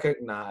 Having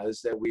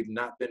recognized that we've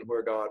not been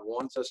where God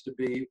wants us to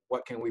be,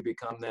 what can we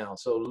become now?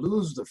 So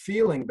lose the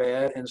feeling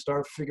bad and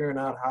start figuring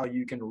out how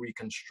you can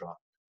reconstruct.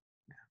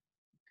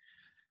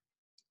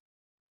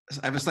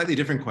 I have a slightly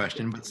different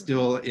question, but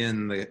still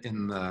in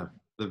the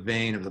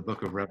vein of the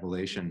book of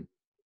Revelation.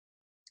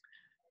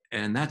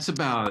 And that's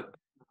about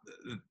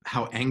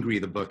how angry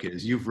the book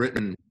is. You've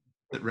written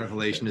that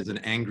Revelation is an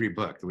angry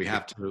book. We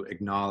have to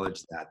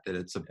acknowledge that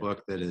it's a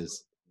book that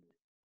is,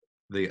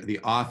 the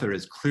author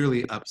is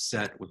clearly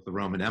upset with the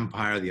Roman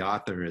Empire. The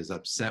author is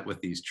upset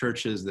with these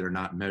churches that are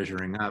not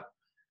measuring up.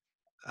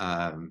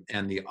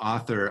 And the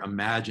author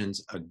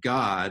imagines a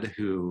God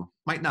who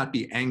might not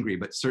be angry,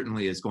 but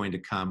certainly is going to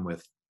come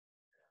with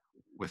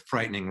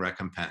frightening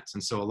recompense.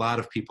 And so a lot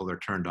of people are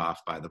turned off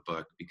by the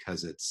book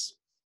because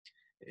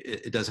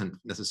it doesn't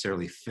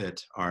necessarily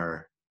fit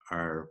our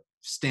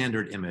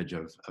standard image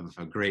of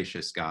a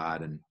gracious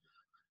God and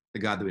the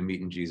God that we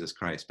meet in Jesus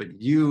Christ.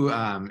 But you,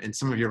 in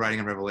some of your writing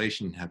in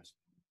Revelation, have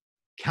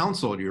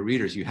counseled your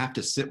readers, you have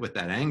to sit with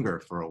that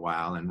anger for a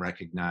while and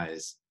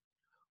recognize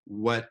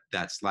what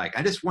that's like.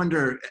 I just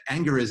wonder,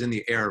 anger is in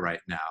the air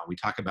right now. We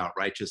talk about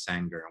righteous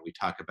anger, and we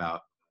talk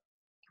about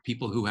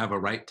people who have a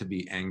right to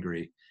be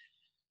angry.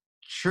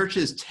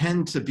 Churches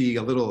tend to be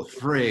a little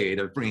afraid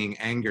of bringing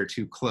anger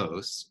too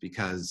close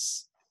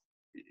because,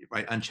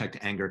 right, unchecked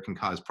anger can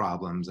cause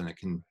problems and it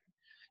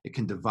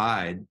can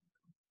divide.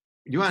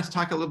 You want to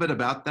talk a little bit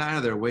about that?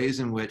 Are there ways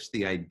in which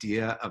the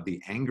idea of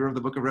the anger of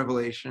the book of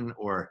Revelation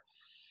or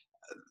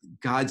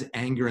God's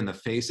anger in the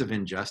face of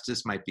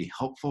injustice might be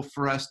helpful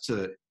for us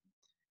to,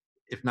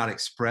 if not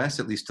express,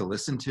 at least to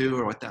listen to,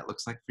 or what that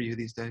looks like for you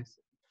these days?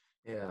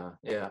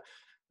 Yeah.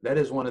 That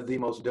is one of the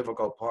most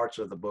difficult parts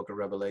of the book of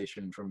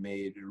Revelation for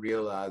me,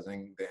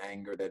 realizing the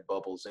anger that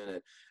bubbles in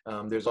it.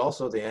 There's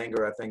also the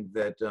anger, I think,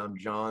 that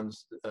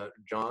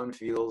John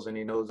feels, and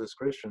he knows as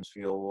Christians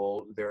feel.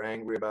 Well, they're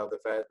angry about the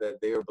fact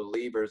that they are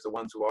believers, the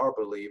ones who are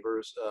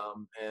believers,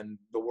 and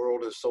the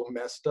world is so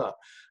messed up.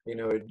 You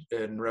know,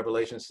 in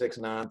Revelation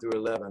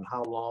 6:9-11,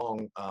 how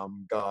long,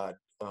 God,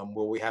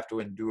 will we have to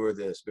endure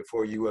this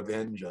before you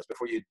avenge us,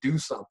 before you do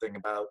something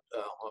about,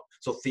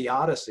 so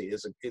theodicy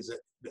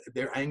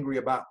they're angry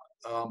about,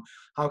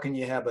 how can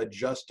you have a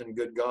just and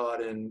good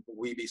God and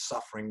we be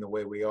suffering the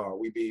way we are?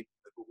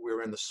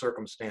 We're in the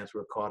circumstance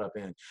we're caught up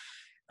in.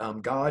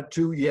 God,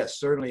 too, yes,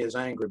 certainly is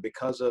angry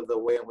because of the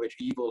way in which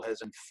evil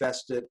has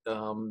infested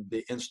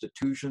the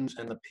institutions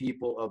and the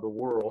people of the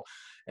world,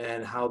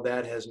 and how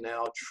that has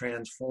now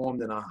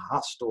transformed in a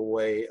hostile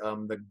way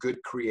the good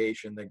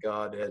creation that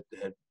God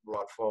had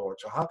brought forward.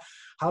 So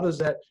how does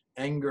that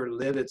anger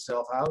live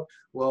itself out?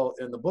 Well,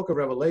 in the book of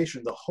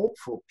Revelation, the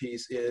hopeful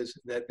piece is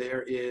that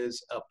there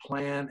is a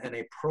plan and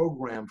a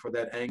program for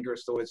that anger.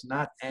 So it's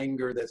not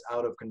anger that's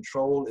out of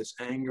control. It's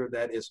anger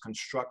that is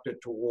constructed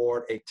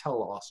toward a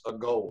telos, a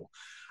goal.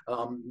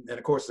 And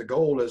of course, the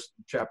goal is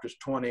chapters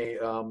 20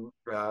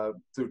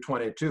 through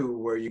 22,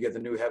 where you get the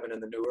new heaven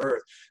and the new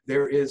earth.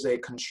 There is a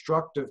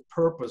constructive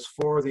purpose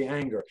for the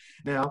anger.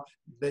 Now,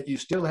 that you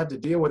still have to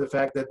deal with the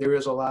fact that there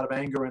is a lot of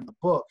anger in the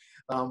book.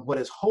 What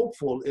is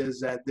hopeful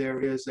is that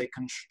there is a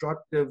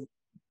constructive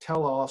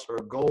telos or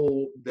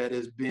goal that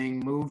is being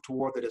moved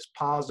toward, that is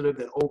positive,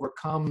 that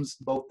overcomes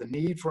both the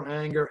need for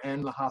anger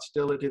and the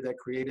hostility that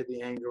created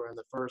the anger in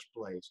the first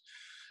place.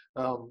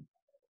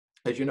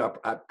 As you know,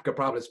 I could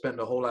probably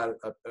spend a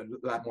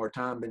lot more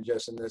time than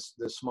just in this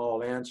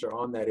small answer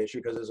on that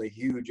issue, because it's a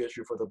huge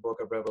issue for the book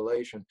of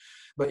Revelation.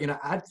 But, you know,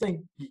 I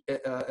think,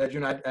 as you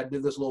know, I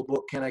did this little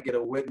book, Can I Get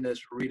a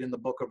Witness, reading the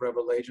book of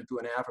Revelation through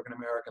an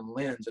African-American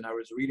lens, and I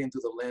was reading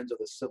through the lens of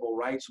the civil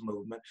rights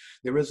movement.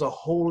 There is a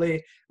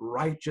holy,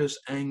 righteous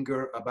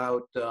anger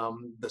about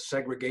the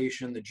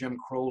segregation, the Jim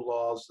Crow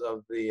laws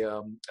of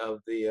the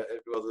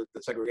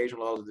segregation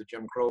laws of the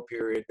Jim Crow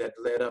period that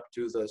led up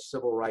to the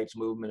civil rights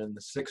movement in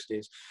the 60s.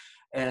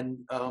 And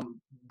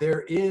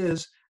there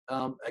is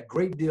a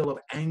great deal of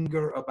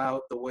anger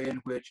about the way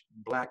in which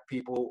Black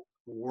people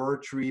were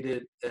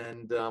treated,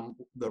 and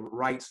the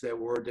rights that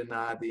were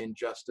denied, the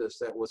injustice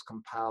that was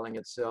compiling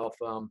itself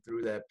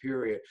through that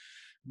period.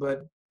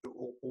 But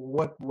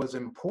what was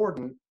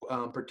important,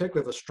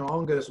 particularly the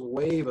strongest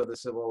wave of the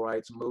civil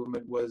rights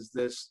movement, was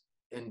this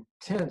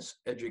intense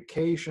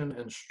education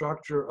and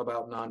structure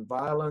about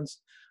nonviolence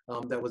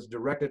that was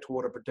directed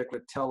toward a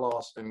particular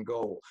telos and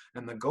goal.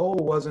 And the goal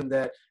wasn't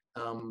that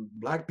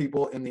Black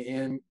people in the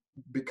end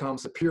become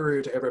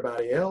superior to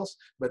everybody else,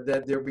 but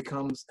that there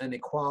becomes an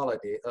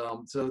equality.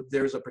 So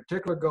there's a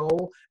particular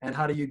goal, and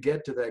how do you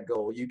get to that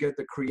goal? You get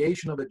the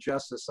creation of a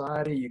just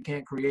society. You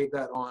can't create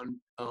that on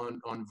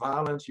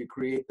violence. You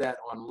create that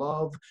on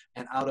love,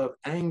 and out of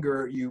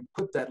anger, you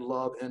put that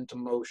love into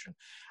motion.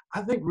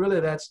 I think really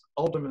that's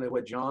ultimately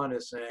what John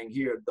is saying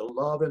here. The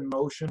love in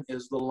motion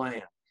is the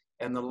Lamb.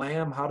 And the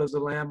Lamb, how does the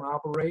Lamb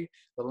operate?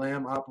 The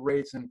Lamb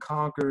operates and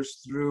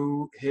conquers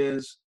through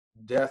his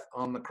death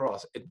on the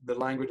cross. The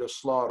language of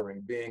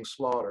slaughtering, being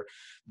slaughtered.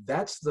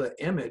 That's the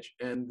image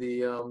and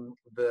the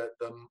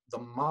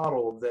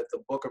model that the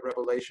book of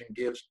Revelation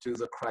gives to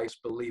the Christ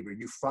believer.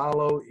 You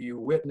follow, you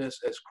witness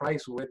as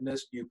Christ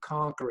witnessed, you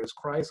conquer as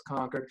Christ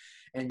conquered,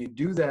 and you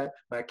do that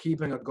by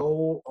keeping a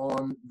goal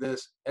on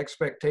this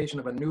expectation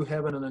of a new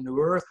heaven and a new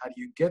earth. How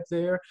do you get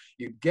there?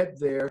 You get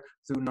there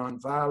through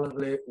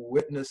nonviolently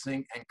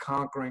witnessing and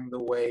conquering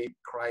the way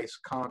Christ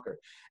conquered.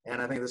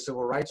 And I think the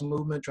civil rights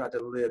movement tried to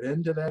live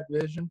into that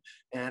vision.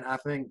 And I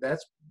think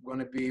that's going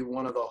to be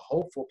one of the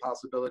hopeful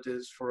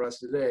possibilities for us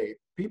today.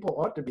 People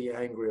ought to be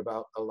angry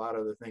about a lot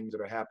of the things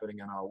that are happening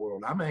in our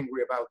world. I'm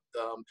angry about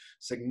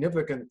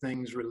significant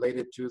things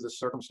related to the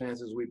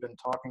circumstances we've been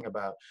talking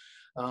about.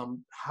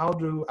 How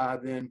do I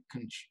then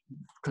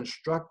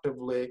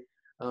constructively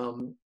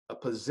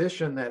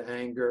position that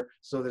anger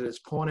so that it's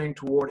pointing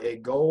toward a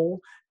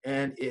goal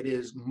and it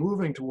is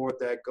moving toward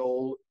that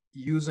goal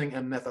using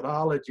a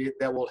methodology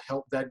that will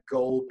help that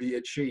goal be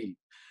achieved?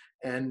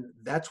 And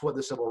that's what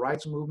the civil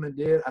rights movement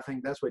did. I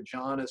think that's what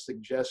John is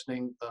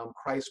suggesting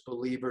Christ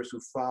believers who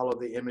follow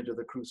the image of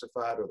the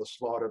crucified or the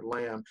slaughtered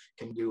lamb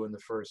can do in the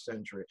first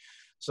century.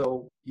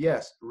 So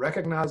yes,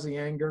 recognize the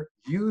anger,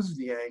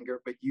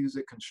 but use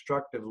it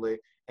constructively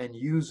and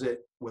use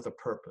it with a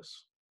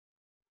purpose.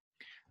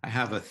 I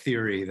have a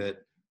theory that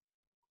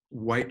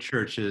white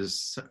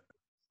churches,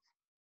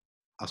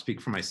 I'll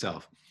speak for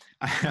myself.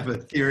 I have a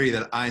theory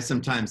that I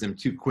sometimes am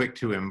too quick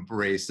to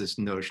embrace this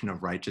notion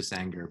of righteous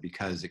anger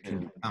because it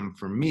can become,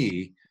 for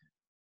me,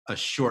 a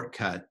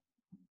shortcut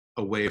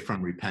away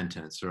from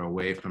repentance or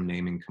away from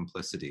naming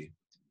complicity.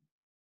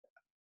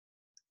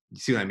 You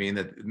see what I mean?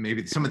 That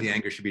maybe some of the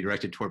anger should be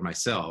directed toward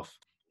myself,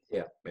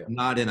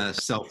 not in a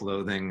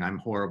self-loathing, I'm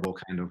horrible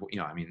kind of,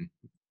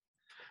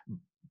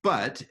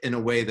 but in a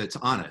way that's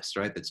honest,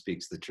 right? That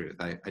speaks the truth.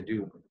 I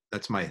do.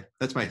 That's my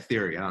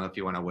theory. I don't know if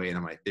you want to weigh in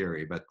on my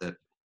theory, but that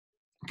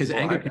because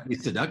anger can be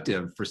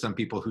seductive for some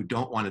people who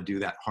don't want to do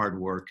that hard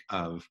work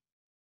of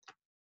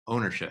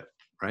ownership,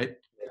 right?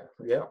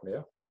 Yeah.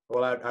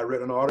 Well, I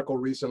read an article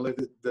recently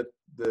that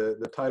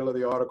the title of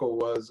the article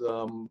was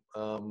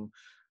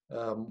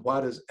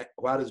why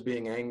does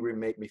being angry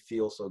make me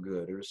feel so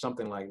good, or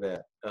something like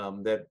that.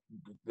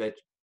 That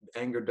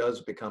anger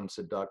does become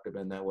seductive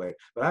in that way.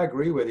 But I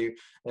agree with you.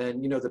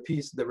 And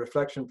the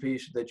reflection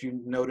piece that you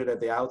noted at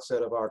the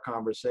outset of our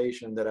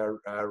conversation that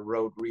I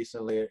wrote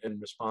recently in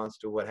response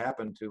to what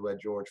happened to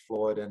George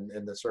Floyd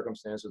and the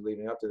circumstances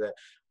leading up to that,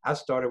 I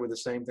started with the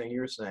same thing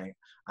you're saying.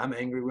 I'm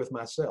angry with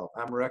myself.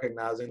 I'm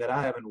recognizing that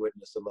I haven't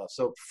witnessed the love.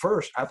 So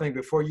first, I think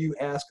before you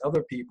ask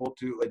other people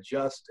to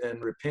adjust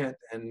and repent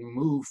and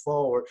move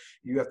forward,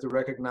 you have to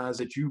recognize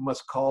that you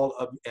must call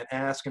up and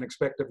ask and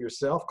expect of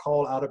yourself,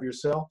 call out of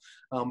yourself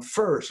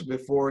first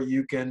before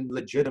you can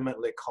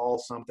legitimately call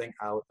something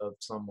out of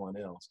someone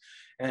else.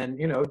 And,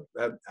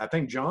 I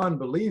think John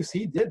believes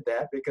he did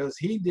that because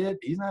he's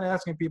not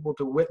asking people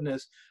to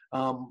witness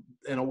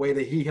in a way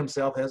that he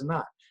himself has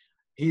not.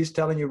 He's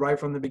telling you right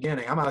from the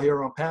beginning, I'm out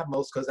here on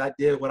Patmos because I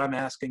did what I'm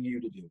asking you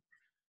to do.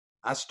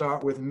 I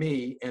start with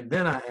me and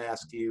then I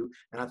ask you.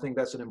 And I think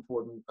that's an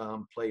important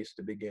place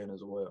to begin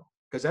as well.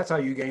 Because that's how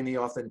you gain the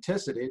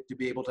authenticity to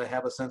be able to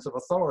have a sense of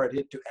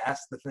authority to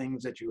ask the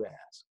things that you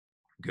ask.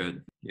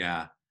 Good.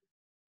 Yeah.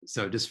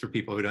 So just for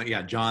people who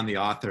don't, John, the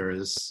author,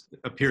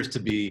 appears to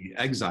be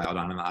exiled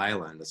on an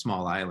island, a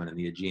small island in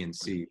the Aegean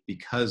Sea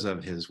because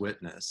of his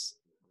witness.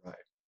 Right.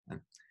 And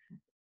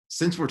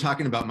since we're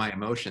talking about my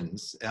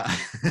emotions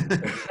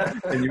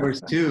and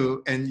yours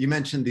too, and you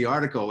mentioned the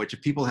article, which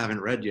if people haven't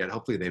read yet,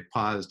 hopefully they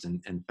paused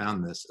and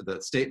found this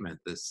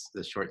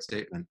short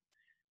statement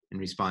in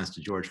response to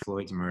George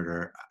Floyd's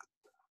murder.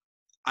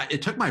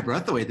 It took my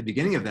breath away at the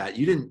beginning of that.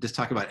 You didn't just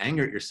talk about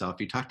anger at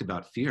yourself, you talked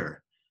about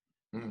fear.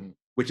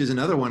 Which is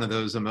another one of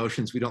those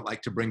emotions we don't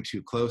like to bring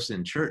too close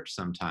in church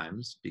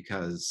sometimes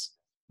because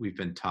we've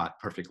been taught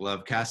perfect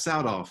love casts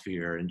out all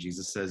fear. And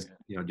Jesus says,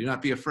 do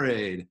not be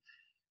afraid,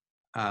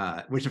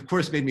 which of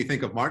course made me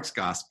think of Mark's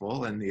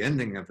gospel and the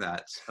ending of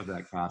that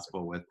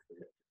gospel with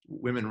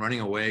women running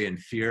away in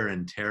fear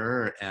and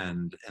terror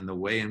and the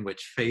way in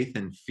which faith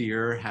and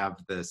fear have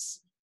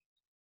this,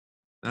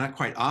 they're not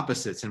quite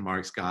opposites in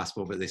Mark's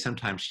gospel, but they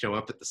sometimes show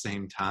up at the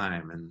same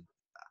time. And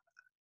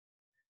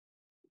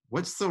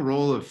what's the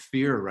role of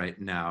fear right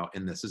now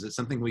in this? Is it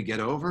something we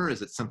get over?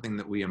 Is it something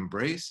that we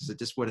embrace? Is it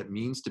just what it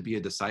means to be a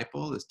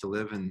disciple, is to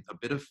live in a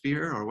bit of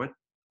fear? Or what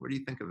do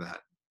you think of that?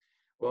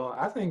 Well,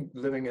 I think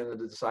living as a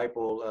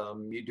disciple,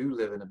 you do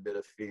live in a bit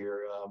of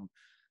fear.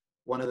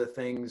 One of the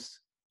things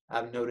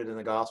I've noted in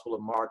the Gospel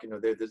of Mark,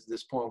 there's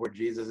this point where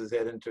Jesus is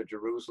heading to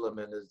Jerusalem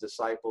and his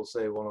disciples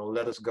say, well,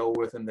 let us go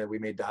with him that we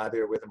may die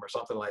there with him, or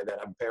something like that.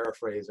 I'm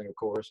paraphrasing, of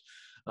course.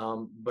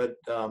 But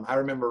I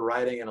remember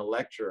writing in a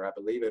lecture, I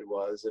believe it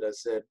was, that I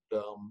said,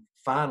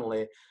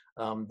 finally,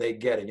 they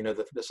get it.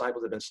 The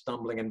disciples have been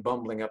stumbling and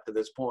bumbling up to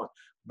this point,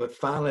 but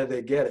finally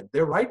they get it.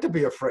 They're right to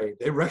be afraid.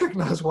 They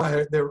recognize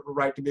why they're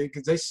right to be,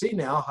 because they see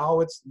now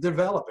how it's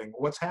developing,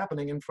 what's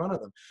happening in front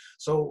of them.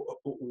 So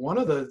one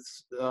of the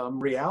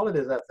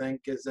realities, I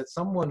think, is that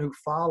someone who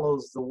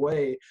follows the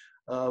way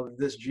of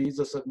this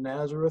Jesus of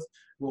Nazareth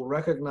will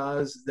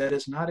recognize that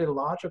it's not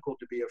illogical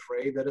to be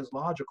afraid, that it's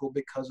logical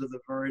because of the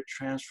very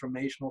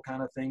transformational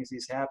kind of things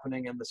he's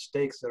happening and the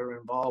stakes that are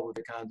involved with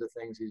the kinds of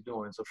things he's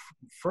doing. So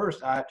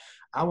first, I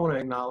want to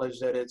acknowledge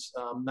that it's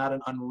not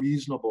an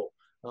unreasonable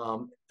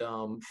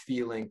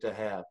feeling to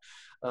have.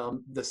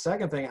 The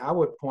second thing I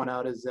would point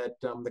out is that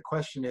the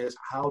question is,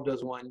 how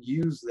does one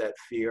use that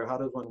fear? How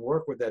does one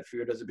work with that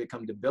fear? Does it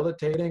become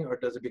debilitating or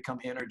does it become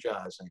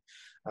energizing?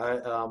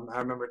 I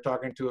remember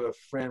talking to a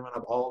friend when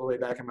I'm all the way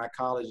back in my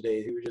college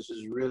days. He was just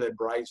this really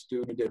bright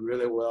student who did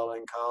really well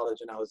in college.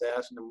 And I was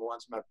asking him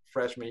once my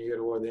freshman year,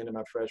 toward the end of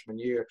my freshman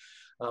year,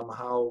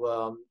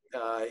 how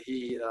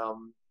he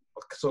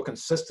so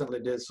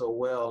consistently did so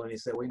well. And he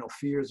said, well,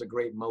 fear is a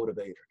great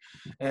motivator.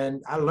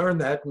 And I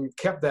learned that and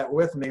kept that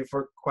with me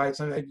for quite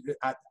some time.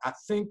 I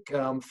think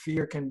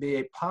fear can be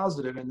a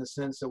positive in the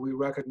sense that we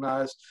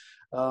recognize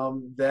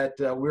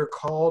that we're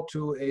called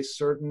to a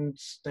certain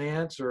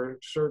stance or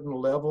certain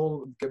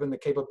level, given the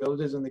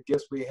capabilities and the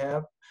gifts we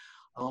have.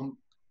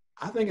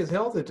 I think it's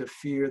healthy to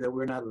fear that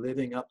we're not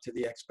living up to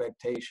the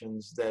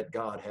expectations that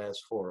God has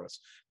for us.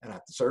 And I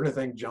certainly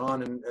think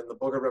John in the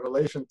book of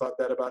Revelation thought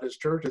that about his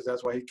churches.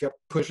 That's why he kept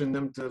pushing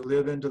them to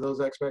live into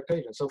those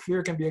expectations. So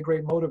fear can be a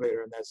great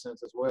motivator in that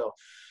sense as well.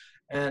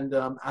 And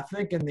I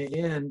think in the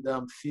end,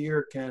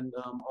 fear can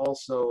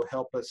also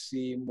help us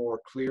see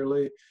more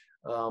clearly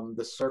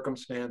the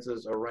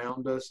circumstances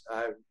around us.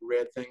 I've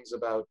read things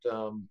about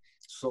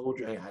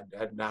soldiers.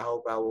 I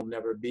hope I will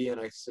never be in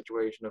a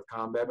situation of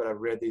combat, but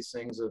I've read these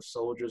things of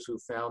soldiers who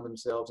found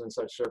themselves in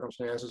such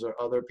circumstances, or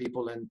other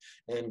people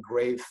in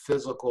grave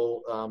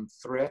physical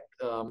threat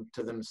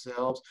to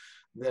themselves,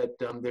 that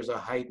there's a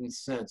heightened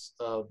sense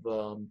of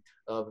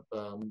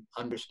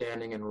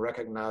understanding and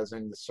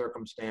recognizing the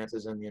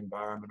circumstances and the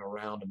environment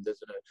around them.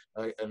 There's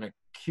an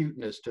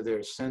acuteness to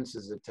their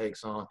senses that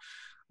takes on.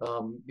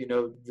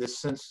 This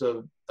sense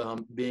of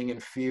being in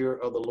fear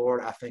of the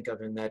Lord, I think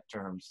of in that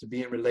terms. To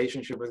be in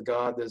relationship with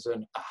God, there's a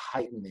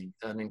heightening,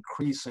 an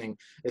increasing.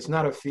 It's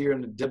not a fear in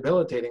the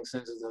debilitating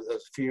sense. A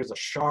fear is a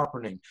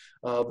sharpening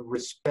of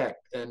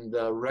respect and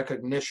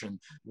recognition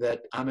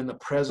that I'm in the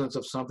presence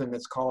of something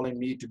that's calling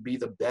me to be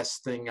the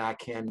best thing I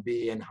can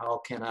be, and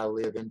how can I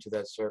live into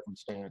that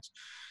circumstance.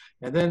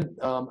 And then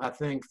I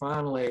think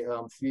finally,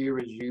 fear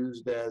is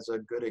used as a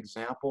good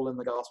example in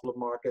the Gospel of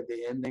Mark at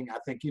the ending. I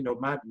think,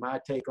 my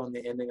take on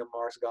the ending of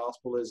Mark's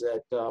Gospel is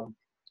that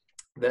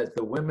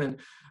the women,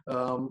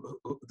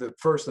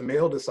 the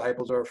male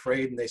disciples are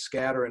afraid and they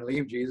scatter and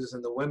leave Jesus,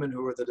 and the women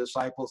who are the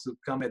disciples who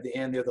come at the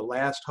end, they're the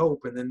last hope.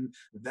 And then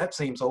that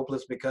seems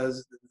hopeless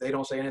because they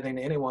don't say anything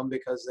to anyone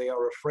because they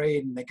are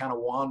afraid and they kind of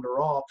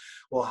wander off.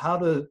 Well, how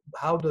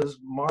does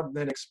Mark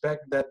then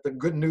expect that the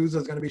good news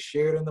is going to be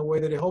shared in the way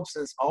that he hopes,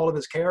 since all of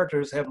his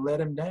characters have let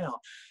him down?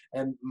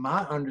 And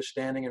my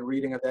understanding and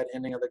reading of that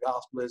ending of the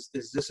gospel is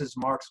this is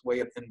Mark's way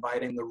of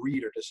inviting the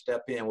reader to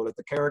step in. Well, if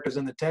the characters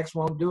in the text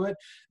won't do it,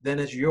 then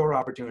it's your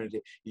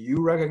opportunity.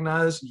 You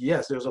recognize,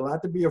 yes, there's a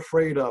lot to be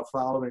afraid of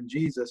following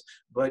Jesus,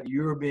 but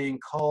you're being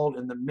called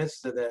in the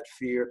midst of that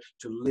fear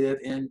to live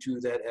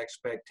into that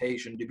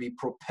expectation, to be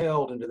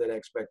propelled into that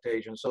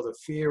expectation. So the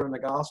fear in the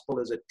gospel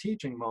is a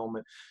teaching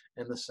moment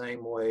in the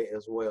same way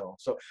as well.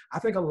 So I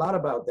think a lot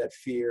about that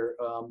fear,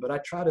 but I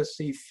try to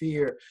see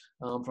fear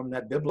from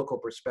that biblical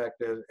perspective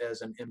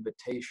as an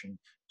invitation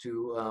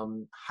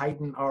to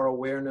heighten our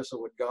awareness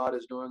of what God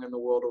is doing in the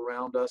world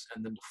around us,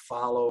 and then to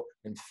follow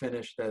and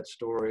finish that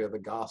story of the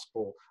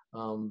gospel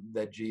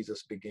that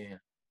Jesus began.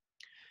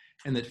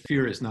 And that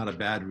fear is not a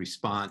bad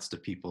response to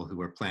people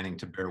who are planning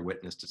to bear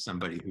witness to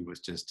somebody who was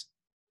just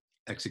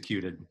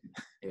executed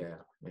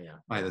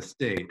by the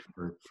state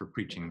for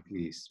preaching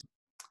peace.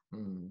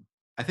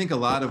 I think a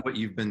lot of what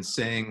you've been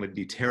saying would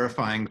be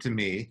terrifying to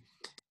me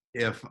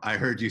if I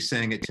heard you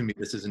saying it to me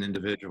this as an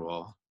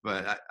individual,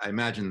 but I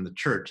imagine the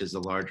church is a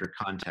larger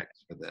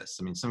context for this.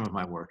 I mean, some of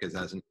my work is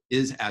as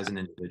an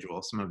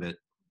individual. Some of it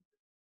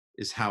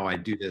is how I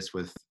do this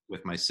with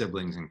my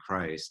siblings in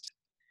Christ.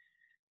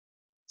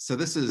 So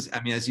this is,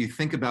 I mean, as you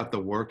think about the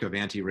work of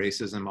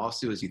anti-racism,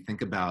 also as you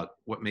think about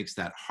what makes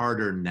that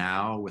harder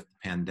now with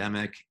the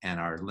pandemic and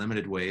our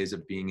limited ways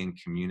of being in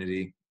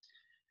community,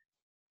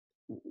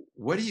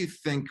 what do you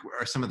think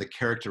are some of the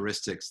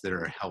characteristics that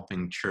are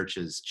helping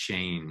churches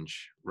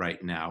change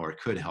right now, or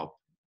could help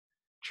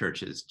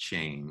churches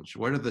change?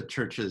 What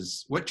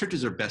churches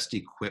are best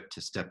equipped to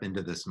step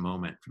into this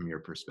moment from your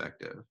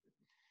perspective?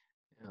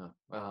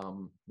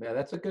 Yeah,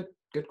 that's a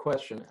good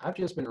question. I've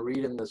just been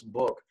reading this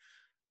book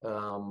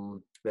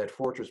that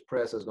Fortress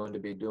Press is going to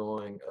be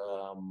doing,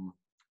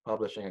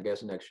 publishing, I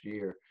guess, next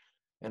year.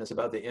 And it's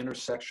about the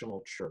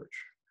intersectional church.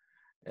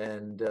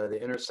 And the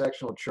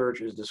intersectional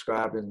church is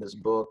described in this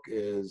book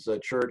is a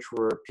church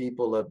where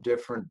people of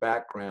different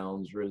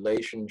backgrounds,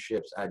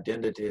 relationships,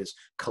 identities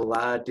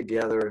collide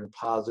together in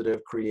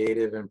positive,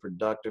 creative, and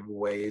productive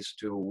ways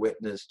to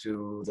witness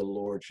to the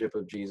lordship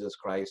of Jesus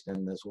Christ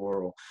in this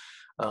world.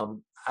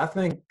 I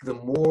think the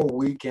more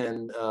we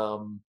can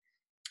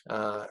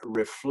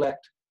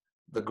reflect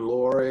the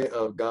glory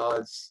of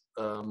God's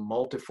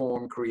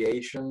multiform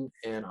creation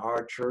in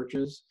our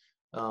churches,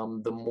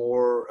 the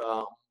more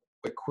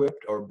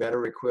equipped or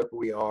better equipped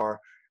we are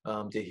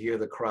to hear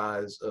the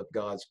cries of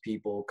God's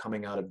people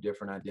coming out of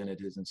different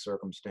identities and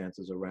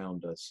circumstances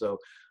around us. So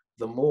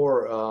the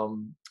more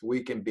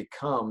we can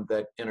become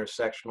that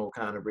intersectional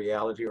kind of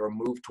reality or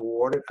move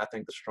toward it, I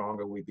think the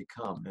stronger we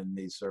become in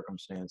these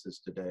circumstances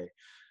today.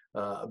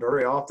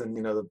 Very often,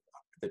 you know,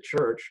 the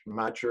church,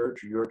 my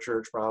church, your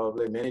church,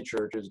 probably many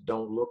churches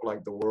don't look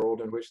like the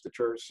world in which the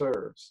church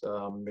serves,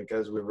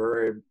 because we're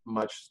very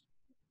much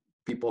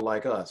people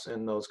like us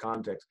in those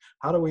contexts.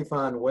 How do we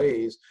find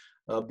ways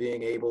of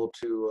being able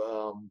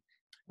to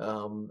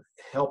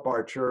help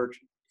our church,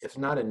 if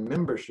not in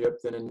membership,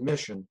 then in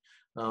mission,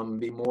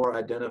 be more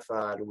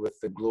identified with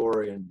the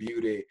glory and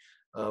beauty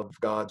of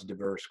God's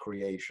diverse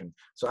creation?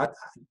 So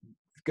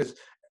because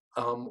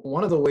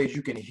one of the ways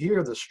you can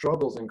hear the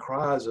struggles and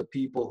cries of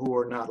people who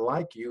are not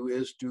like you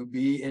is to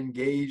be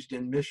engaged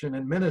in mission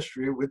and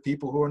ministry with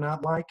people who are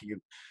not like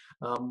you.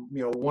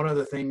 You know, one of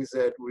the things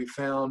that we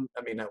found,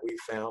 I mean, not we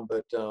found,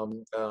 but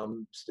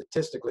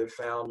statistically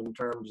found in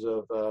terms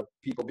of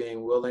people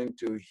being willing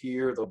to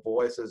hear the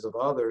voices of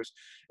others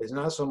is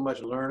not so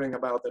much learning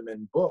about them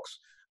in books,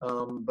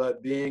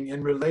 but being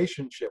in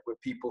relationship with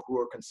people who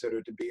are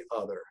considered to be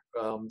other.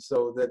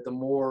 So that the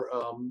more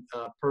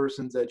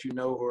persons that you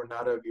know who are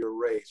not of your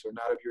race or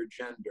not of your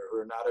gender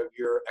or not of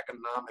your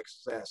economic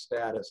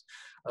status,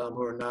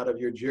 who are not of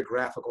your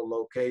geographical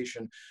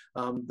location,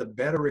 the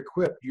better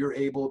equipped you're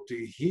able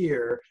to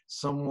hear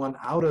someone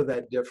out of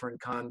that different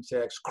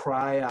context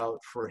cry out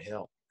for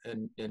help.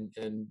 And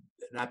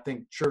I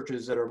think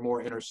churches that are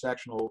more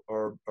intersectional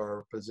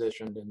are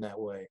positioned in that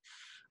way.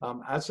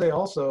 I'd say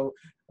also,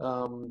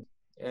 and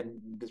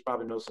it's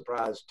probably no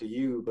surprise to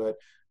you, but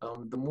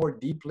the more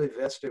deeply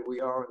vested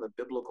we are in the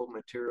biblical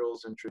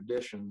materials and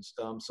traditions,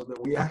 so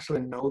that we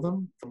actually know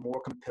them, the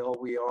more compelled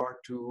we are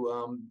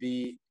to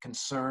be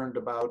concerned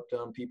about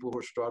people who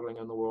are struggling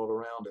in the world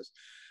around us.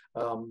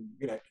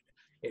 You know,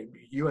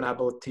 you and I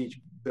both teach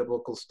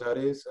biblical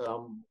studies.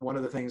 One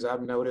of the things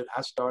I've noted,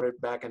 I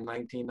started back in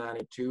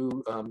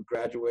 1992,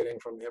 graduating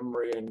from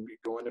Emory and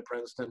going to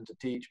Princeton to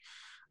teach.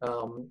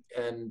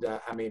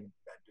 I mean,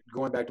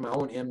 going back to my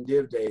own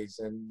MDiv days,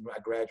 and I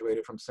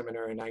graduated from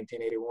seminary in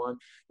 1981,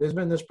 there's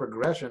been this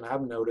progression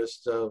I've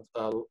noticed of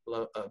a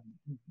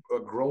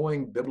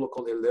growing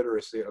biblical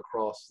illiteracy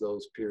across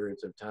those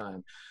periods of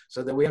time,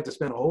 so that we have to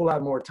spend a whole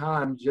lot more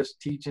time just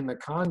teaching the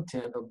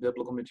content of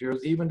biblical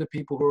materials, even to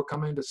people who are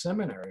coming to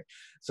seminary.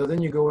 So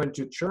then you go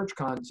into church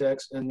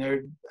context, and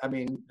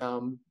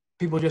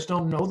people just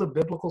don't know the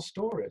biblical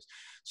stories.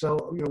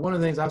 So, you know, one of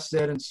the things I've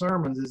said in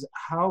sermons is,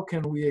 how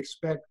can we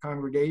expect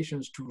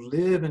congregations to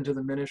live into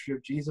the ministry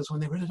of Jesus when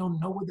they really don't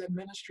know what that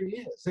ministry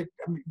is?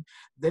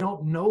 They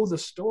don't know the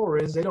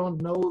stories. They don't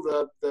know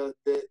the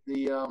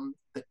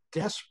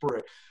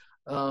desperate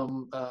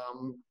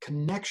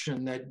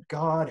connection that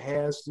God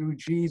has through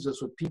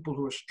Jesus with people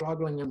who are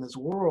struggling in this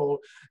world.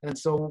 And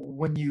so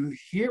when you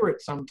hear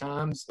it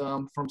sometimes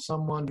from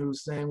someone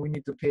who's saying we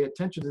need to pay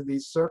attention to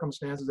these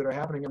circumstances that are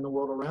happening in the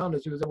world around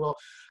us, you say, well,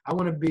 I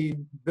want to be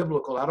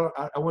biblical. I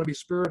want to be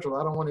spiritual.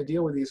 I don't want to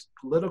deal with these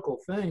political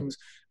things.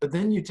 But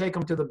then you take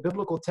them to the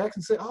biblical text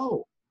and say,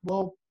 oh,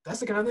 well, that's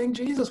the kind of thing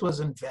Jesus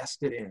was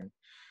invested in.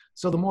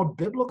 So the more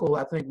biblical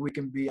I think we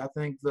can be, I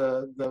think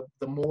the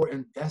more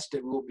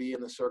invested we'll be in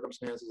the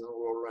circumstances in the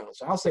world around us.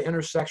 So I'll say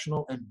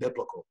intersectional and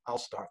biblical. I'll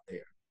start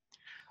there.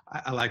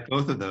 I like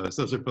both of those.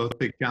 Those are both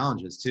big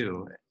challenges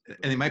too.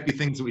 And they might be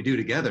things that we do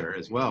together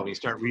as well. We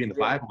start reading the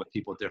Bible with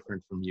people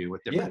different from you,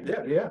 with different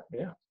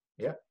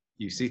yeah.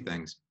 You see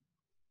things.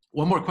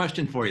 One more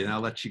question for you, and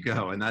I'll let you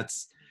go. And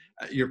that's,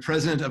 you're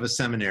president of a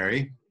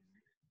seminary.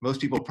 Most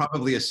people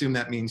probably assume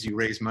that means you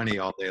raise money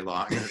all day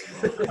long.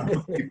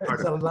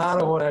 That's a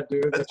lot of what I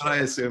do. That's what I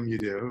assume you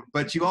do.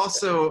 But you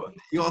also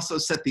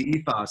set the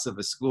ethos of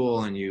a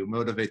school, and you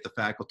motivate the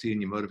faculty,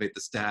 and you motivate the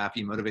staff,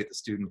 you motivate the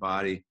student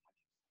body.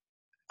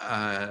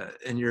 And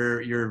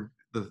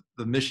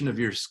the mission of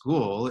your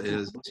school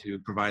is to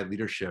provide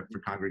leadership for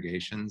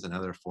congregations and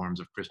other forms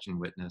of Christian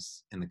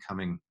witness in the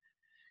coming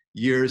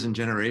years and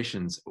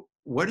generations.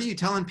 What are you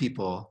telling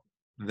people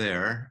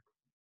there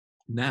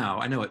now?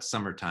 I know it's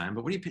summertime,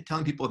 but what are you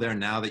telling people there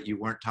now that you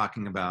weren't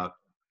talking about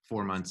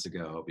 4 months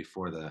ago,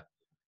 before the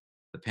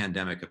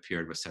pandemic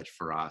appeared with such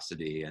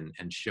ferocity and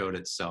showed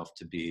itself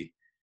to be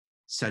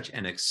such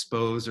an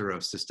exposer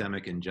of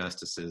systemic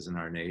injustices in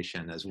our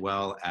nation, as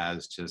well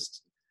as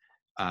just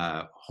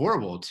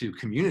horrible to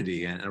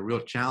community and a real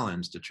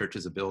challenge to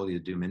church's ability to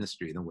do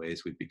ministry in the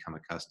ways we've become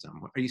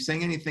accustomed. Are you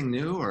saying anything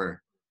new,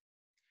 or?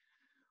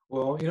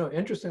 Well,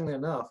 interestingly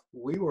enough,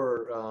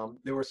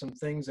 there were some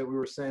things that we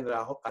were saying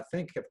that I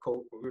think have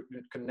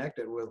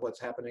connected with what's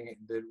happening,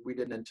 that we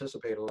didn't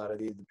anticipate a lot of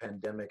the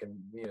pandemic and,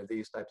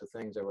 these types of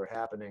things that were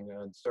happening.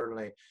 And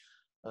certainly,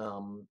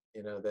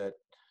 that,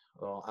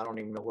 well, I don't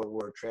even know what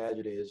word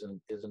tragedy is, and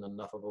isn't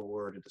enough of a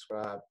word to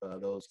describe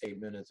those 8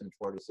 minutes and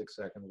 46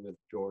 seconds with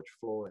George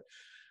Floyd.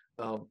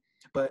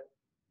 But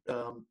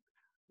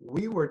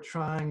we were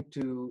trying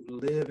to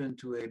live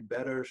into a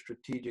better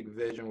strategic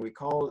vision. We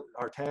call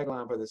our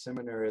tagline for the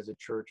seminary as a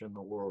church in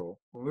the world.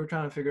 We were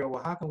trying to figure out,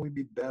 well, how can we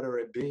be better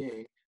at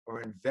being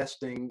or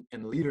investing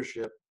in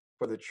leadership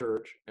for the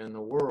church and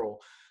the world?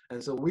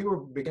 And so we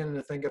were beginning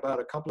to think about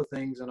a couple of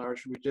things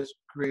we just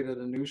created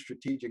a new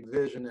strategic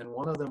vision. And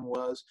one of them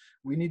was,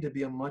 we need to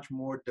be a much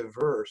more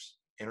diverse,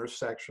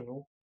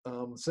 intersectional,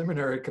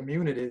 seminary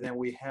community than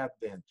we have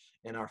been,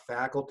 in our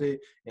faculty,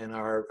 in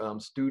our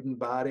student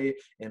body,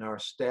 in our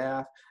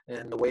staff,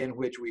 and the way in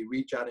which we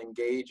reach out,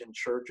 engage in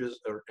churches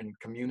or in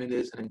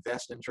communities, and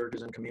invest in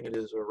churches and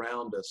communities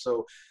around us.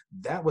 So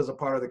that was a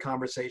part of the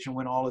conversation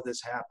when all of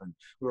this happened.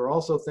 We were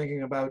also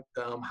thinking about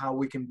how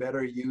we can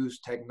better use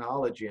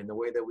technology in the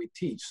way that we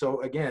teach.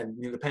 So again,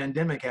 the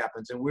pandemic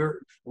happens, and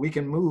we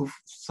can move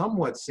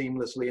somewhat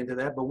seamlessly into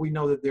that, but we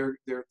know that there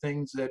are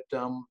things that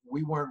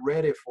we weren't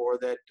ready for,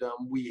 that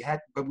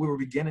but we were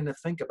beginning to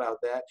think about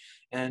that,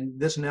 and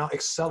this now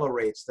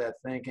accelerates that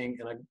thinking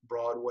in a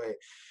broad way.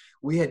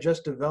 We had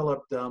just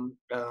developed,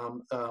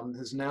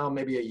 is now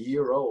maybe a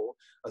year old,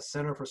 a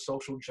Center for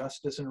Social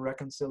Justice and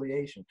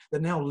Reconciliation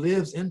that now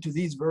lives into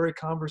these very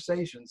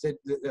conversations.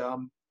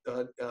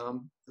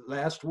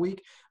 Last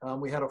week,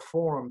 we had a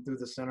forum through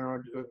the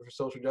Center for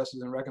Social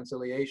Justice and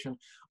Reconciliation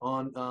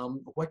on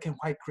what can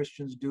white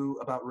Christians do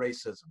about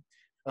racism.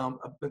 And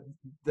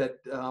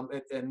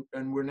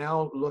we're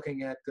now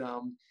looking at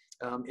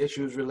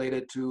issues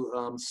related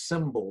to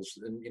symbols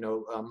and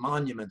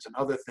monuments and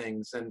other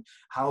things, and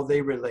how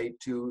they relate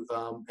to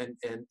and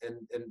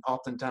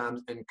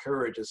oftentimes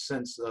encourage a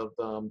sense of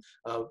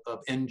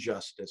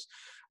injustice.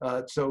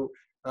 So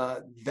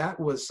that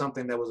was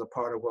something that was a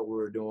part of what we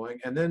were doing.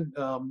 And then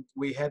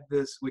we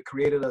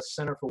created a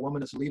Center for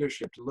Womanist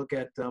Leadership to look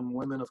at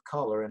women of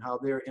color and how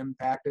they're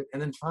impacted.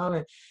 And then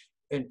finally,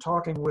 in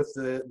talking with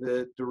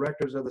the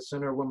directors of the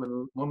Center of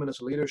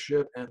Womanist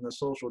Leadership and the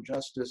Social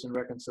Justice and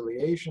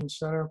Reconciliation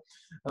Center,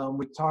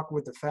 we talked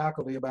with the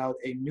faculty about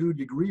a new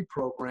degree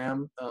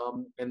program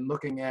and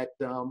looking at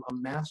a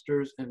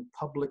master's in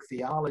public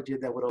theology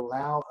that would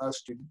allow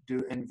us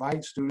to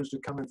invite students to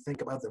come and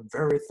think about the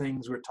very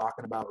things we're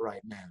talking about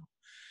right now.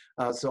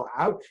 So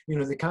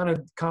the kind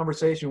of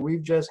conversation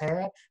we've just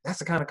had, that's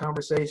the kind of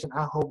conversation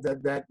I hope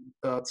that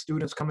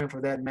students coming for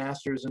that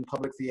master's in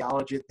public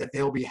theology, that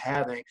they'll be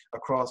having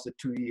across the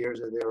 2 years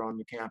that they're on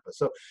the campus.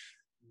 So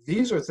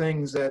these are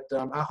things that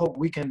I hope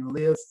we can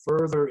live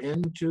further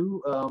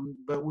into,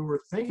 but we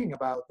were thinking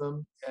about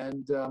them,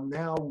 and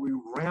now we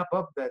ramp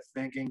up that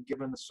thinking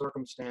given the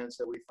circumstance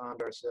that we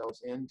found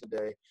ourselves in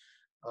today.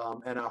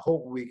 And I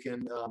hope we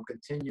can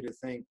continue to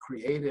think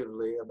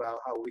creatively about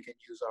how we can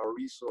use our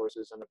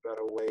resources in a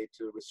better way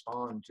to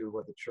respond to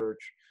what the church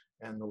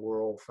and the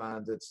world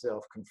finds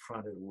itself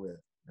confronted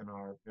with in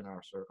our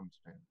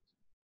circumstance.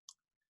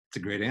 It's a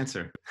great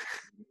answer.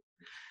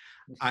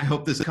 I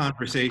hope this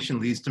conversation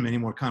leads to many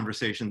more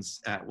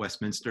conversations at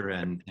Westminster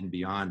and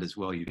beyond as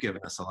well. You've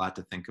given us a lot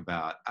to think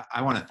about.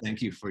 I want to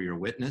thank you for your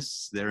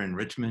witness there in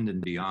Richmond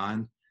and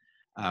beyond.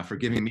 For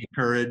giving me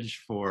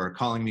courage, for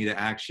calling me to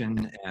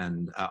action,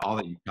 and all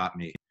that you've taught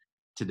me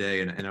today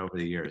and over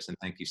the years. And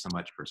thank you so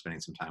much for spending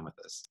some time with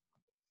us.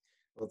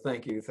 Well,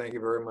 thank you. Thank you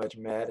very much,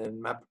 Matt.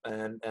 And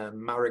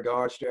my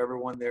regards to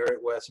everyone there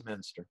at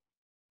Westminster.